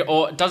reckon,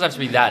 or it doesn't have to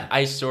be that,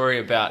 a story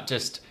about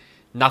just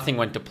nothing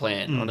went to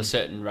plan on a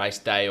certain race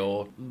day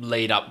or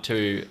lead up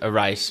to a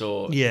race,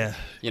 or... Yeah,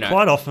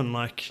 quite often,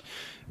 like,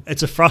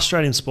 it's a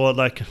frustrating sport.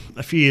 Like,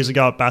 a few years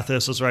ago at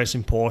Bathurst, I was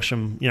racing Porsche,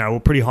 and, we're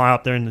pretty high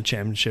up there in the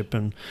championship,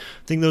 and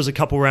I think there was a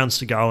couple rounds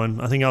to go,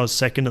 and I think I was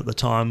second at the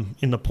time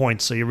in the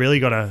points, so you really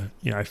got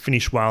to,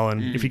 finish well,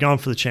 and if you're going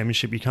for the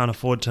championship, you can't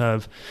afford to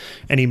have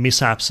any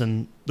mishaps.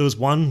 And there was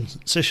one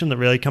session that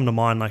really come to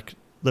mind, like,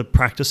 the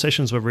practice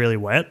sessions were really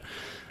wet,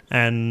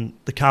 and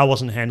the car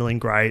wasn't handling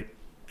great,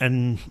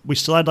 and we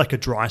still had, like, a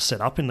dry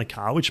setup in the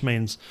car, which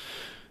means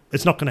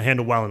it's not going to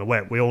handle well in the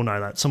wet. We all know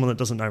that. Someone that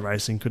doesn't know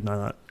racing could know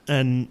that.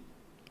 And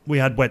we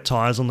had wet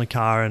tyres on the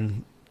car,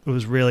 and it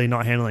was really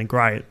not handling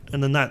great.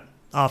 And then that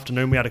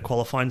afternoon we had a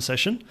qualifying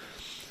session,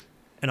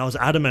 and I was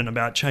adamant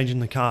about changing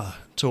the car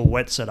to a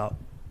wet setup.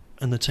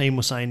 And the team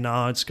was saying,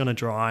 no, it's going to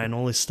dry and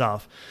all this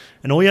stuff.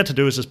 And all you had to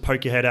do was just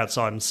poke your head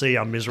outside and see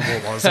how miserable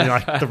it was. And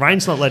like, the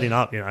rain's not letting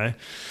up,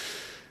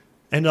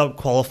 Ended up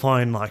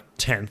qualifying like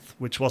 10th,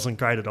 which wasn't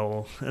great at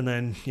all. And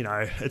then,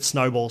 it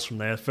snowballs from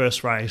there.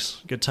 First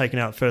race, get taken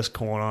out first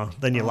corner,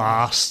 then you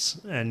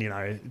last, and,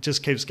 it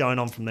just keeps going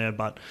on from there.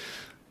 But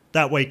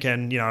that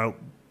weekend,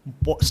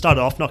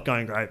 started off not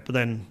going great, but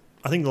then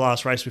I think the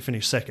last race we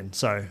finished second.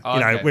 So,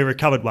 we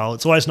recovered well.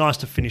 It's always nice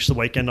to finish the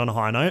weekend on a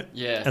high note.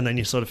 Yeah. And then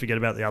you sort of forget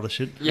about the other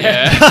shit.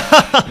 Yeah.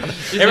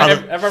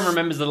 Everyone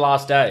remembers the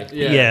last day.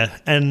 Yeah.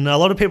 And a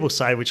lot of people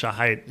say, which I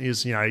hate,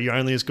 is, you're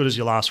only as good as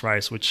your last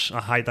race, which I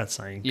hate that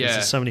saying, because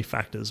there's so many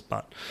factors.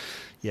 But,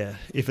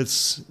 if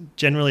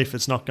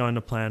it's not going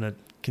to plan, it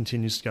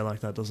continues to go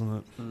like that, doesn't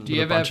it? Do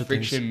you ever have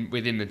friction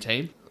within the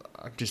team?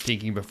 I'm just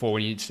thinking before,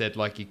 when you said,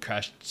 like, you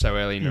crashed so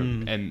early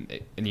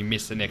and you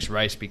missed the next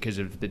race because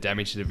of the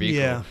damage to the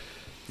vehicle. Yeah.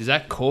 Does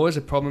that cause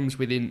problems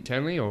within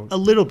internally, or a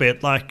little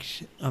bit? Like,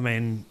 I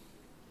mean,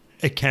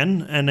 it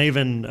can. And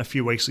even a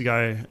few weeks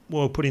ago, we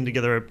were putting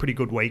together a pretty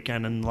good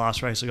weekend, and the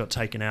last race I got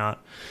taken out,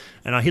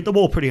 and I hit the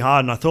wall pretty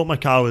hard, and I thought my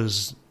car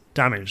was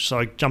damaged, so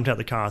I jumped out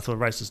the car. I thought the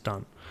race is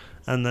done.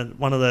 And then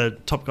one of the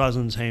top guys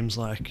on the team's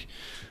like,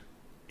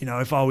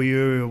 if I were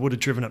you, I would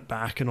have driven it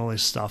back and all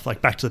this stuff,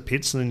 like back to the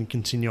pits, and then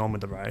continue on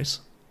with the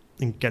race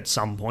and get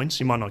some points.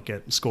 You might not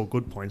score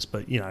good points,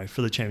 but,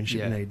 for the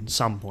championship, you need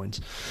some points.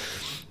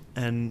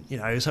 And, he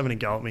was having a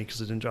go at me because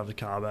I didn't drive the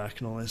car back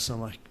and all this. So I'm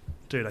like,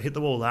 dude, I hit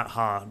the wall that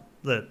hard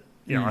that,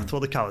 I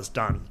thought the car was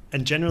done.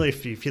 And generally,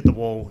 if you've hit the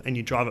wall and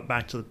you drive it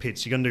back to the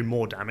pits, you're going to do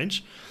more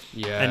damage.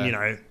 Yeah.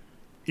 And,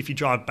 if you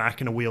drive back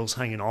and a wheel's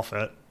hanging off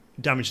it,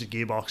 damage the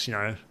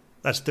gearbox,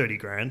 that's 30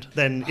 grand.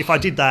 Then if I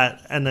did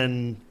that, and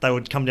then they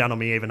would come down on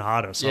me even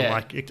harder. So I'm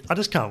like, I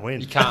just can't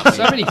win. You can't.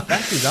 So many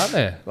factors, aren't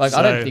there? Like,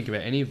 I don't think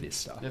about any of this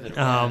stuff.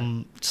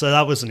 So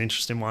that was an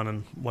interesting one,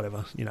 and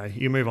whatever,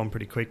 you move on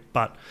pretty quick.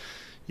 But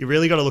you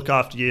really got to look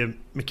after your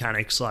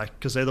mechanics, like,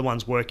 because they're the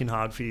ones working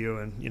hard for you,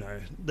 and,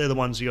 they're the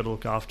ones you got to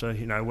look after,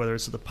 whether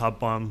it's at the pub,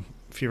 buy them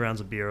a few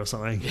rounds of beer or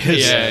something.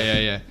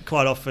 Yeah.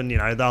 Quite often,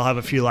 they'll have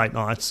a few late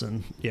nights,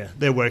 and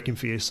they're working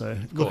for you. So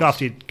look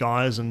after your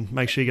guys and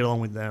make sure you get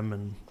along with them.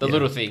 And the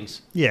little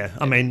things. Yeah,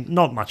 I mean,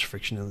 not much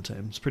friction in the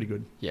team. It's pretty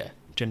good. Yeah.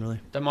 generally.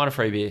 Don't mind a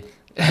free beer.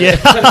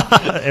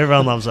 Yeah,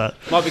 everyone loves that.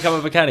 Might become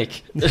a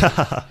mechanic.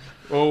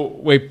 Well,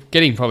 we're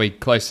getting probably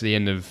close to the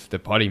end of the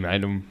potty,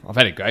 mate. And I've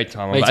had a great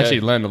time. Me I've too.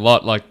 actually learned a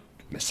lot. Like,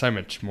 there's so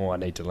much more I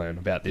need to learn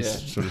about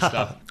this Yeah. sort of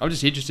stuff. I'm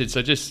just interested.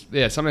 So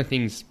some of the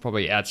things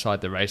probably outside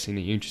the racing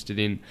that you're interested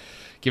in.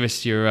 Give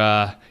us your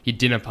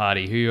dinner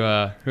party. Who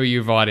are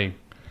you inviting?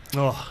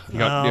 Oh,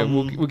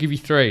 We'll give you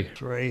 3.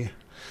 3.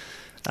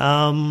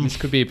 This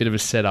could be a bit of a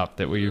setup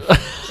that we've...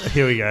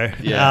 Here we go.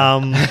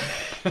 Yeah.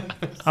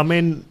 I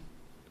mean,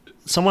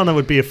 someone that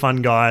would be a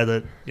fun guy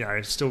that,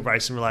 still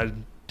racing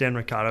related. Dan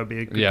Ricciardo would be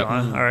a good Yep.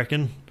 guy, I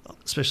reckon,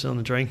 especially on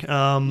the drink.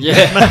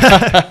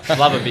 Yeah.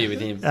 Love a beer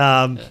with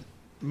him.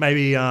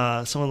 Maybe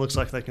someone looks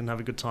like they can have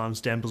a good time.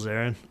 Dan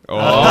Bilzerian.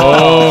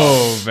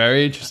 Oh,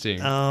 very interesting.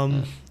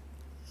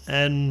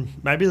 And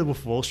maybe the Wolf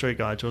of Wall Street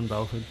guy, Jordan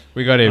Belford.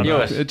 We got him.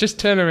 Yours. Just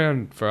turn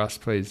around for us,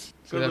 please.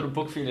 Good little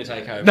book for you to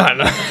take home. No,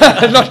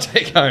 not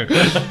take home.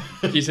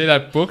 Can you see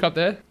that book up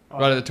there?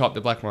 Right at the top,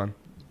 the black one.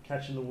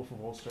 Catching the Wolf of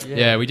Wall Street.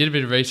 Yeah, we did a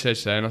bit of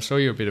research there, and I saw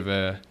you a bit of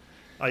a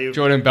You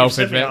Jordan Belford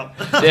set me fan. up.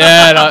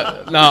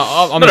 Yeah,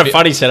 I'm Not a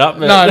funny setup.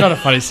 But No, not a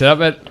funny setup,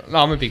 but no,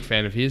 I'm a big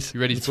fan of his. You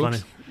read his It's books?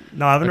 funny.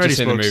 No, I haven't I've read just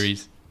his seen books. the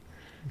movies.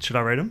 Should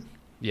I read them?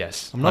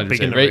 Yes, I'm not big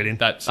 100%. into Read reading.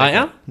 that. Are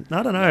ya?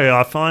 I don't know.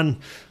 I find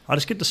I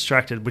just get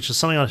distracted, which is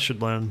something I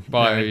should learn.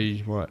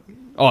 By what?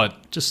 Oh,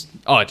 Just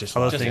just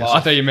other life. things. I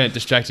thought you meant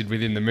distracted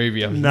within the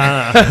movie.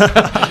 no.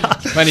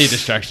 Plenty of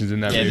distractions in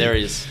that Yeah, movie. there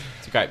is.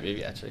 It's a great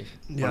movie, actually.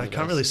 Yeah, I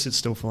can't really sit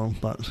still for long,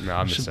 but No,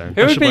 I'm the should- same.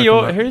 Who I would should be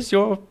work on that. who's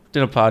your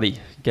dinner party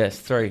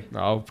guest? 3.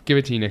 I'll give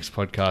it to you next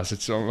podcast.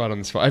 It's all right on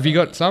the spot. Have you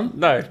got some?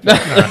 No. just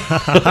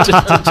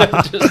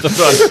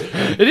the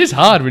one. It is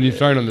hard when you're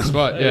thrown on the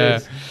spot. Yeah.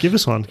 Give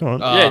us one. Come on.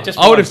 Yeah, just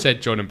I would one. have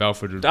said Jordan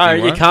Belford. Would No, be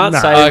you one. can't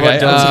No. say Okay, what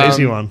That's an Johnson.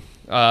 easy one.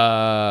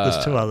 There's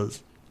There's 2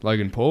 others.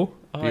 Logan Paul.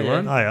 Oh, Be yeah.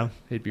 one. Oh yeah.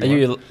 He'd be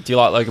Do one. you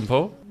like Logan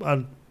Paul?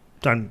 I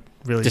don't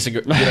really.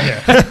 Disagree.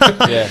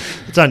 Yeah. Yeah.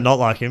 I don't not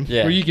like him.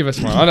 Yeah. Will you give us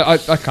one? I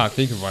can't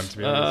think of one to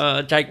be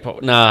honest. Jake Paul.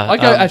 Nah. I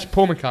go actually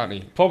Paul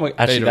McCartney. Actually,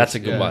 Beatles, that's a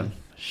good yeah. one.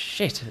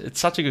 Shit, it's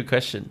such a good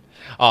question.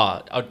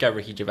 Oh, I'd go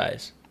Ricky Gervais.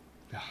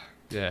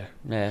 Yeah.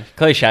 Yeah,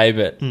 cliche,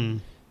 but Hmm.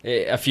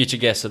 a future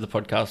guest of the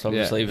podcast,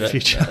 obviously. But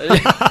Future.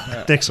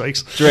 Next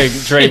week's. dream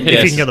If you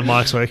guest. can get the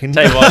mics working.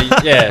 Tell you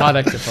what, yeah, Hard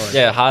act to follow.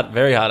 yeah,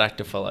 very hard act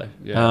to follow.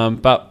 Yeah.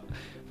 But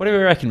what do we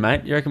reckon,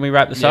 mate? You reckon we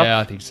wrap this up? Yeah,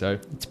 I think so.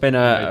 It's been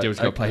Dill's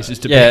got places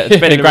to yeah, be. it's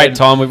been a great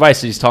time. We've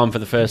wasted his time for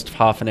the first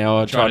half an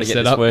hour trying to to get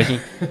set this up. working.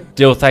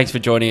 Dill, thanks for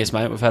joining us,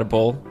 mate. We've had a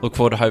ball. Look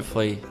forward to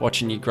hopefully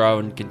watching you grow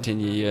and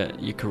continue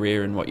your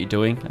career and what you're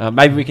doing.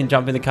 Maybe we can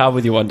jump in the car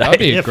with you one day. That'd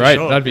be Yeah, for great.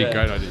 sure. That'd be Yeah. a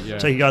great idea. Yeah.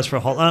 Take you guys for a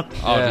hot lap.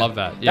 I would Yeah. love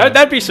that. Yeah.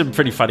 That'd be some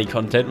pretty funny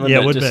content, wouldn't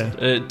Yeah, it? would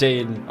Just, D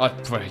and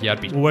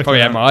I'd be We'll work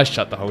probably on had that. my eyes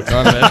shut the whole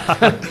time.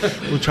 But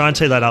We'll try and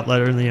tee that up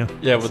later in the year.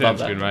 yeah, we'd love sounds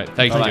that. good, mate.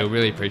 Thank you, Alright. Dill.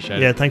 Really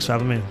appreciate Yeah, it. thanks for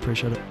having me.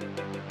 Appreciate it.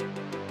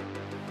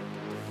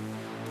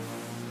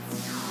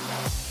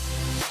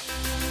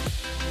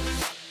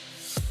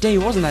 D,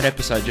 wasn't that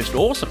episode just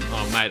awesome?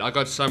 Oh, mate, I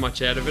got so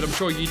much out of it. I'm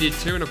sure you did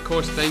too. And of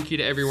course, thank you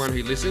to everyone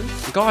who listened.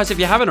 Guys, if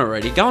you haven't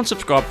already, go and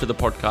subscribe to the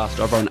podcast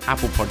over on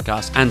Apple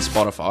Podcasts and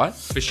Spotify.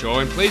 For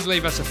sure. And please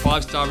leave us a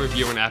 5-star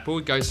review on Apple.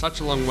 It goes such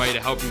a long way to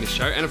helping the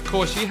show. And of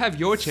course, you have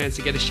your chance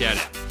to get a shout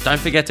out. Don't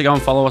forget to go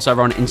and follow us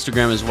over on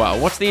Instagram as well.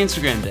 What's the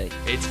Instagram, D?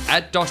 It's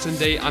at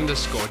DOSAND_. DOSAND_.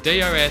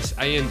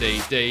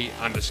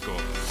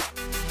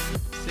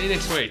 See you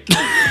next week.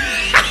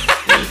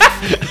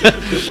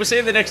 We'll see you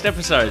in the next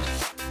episode.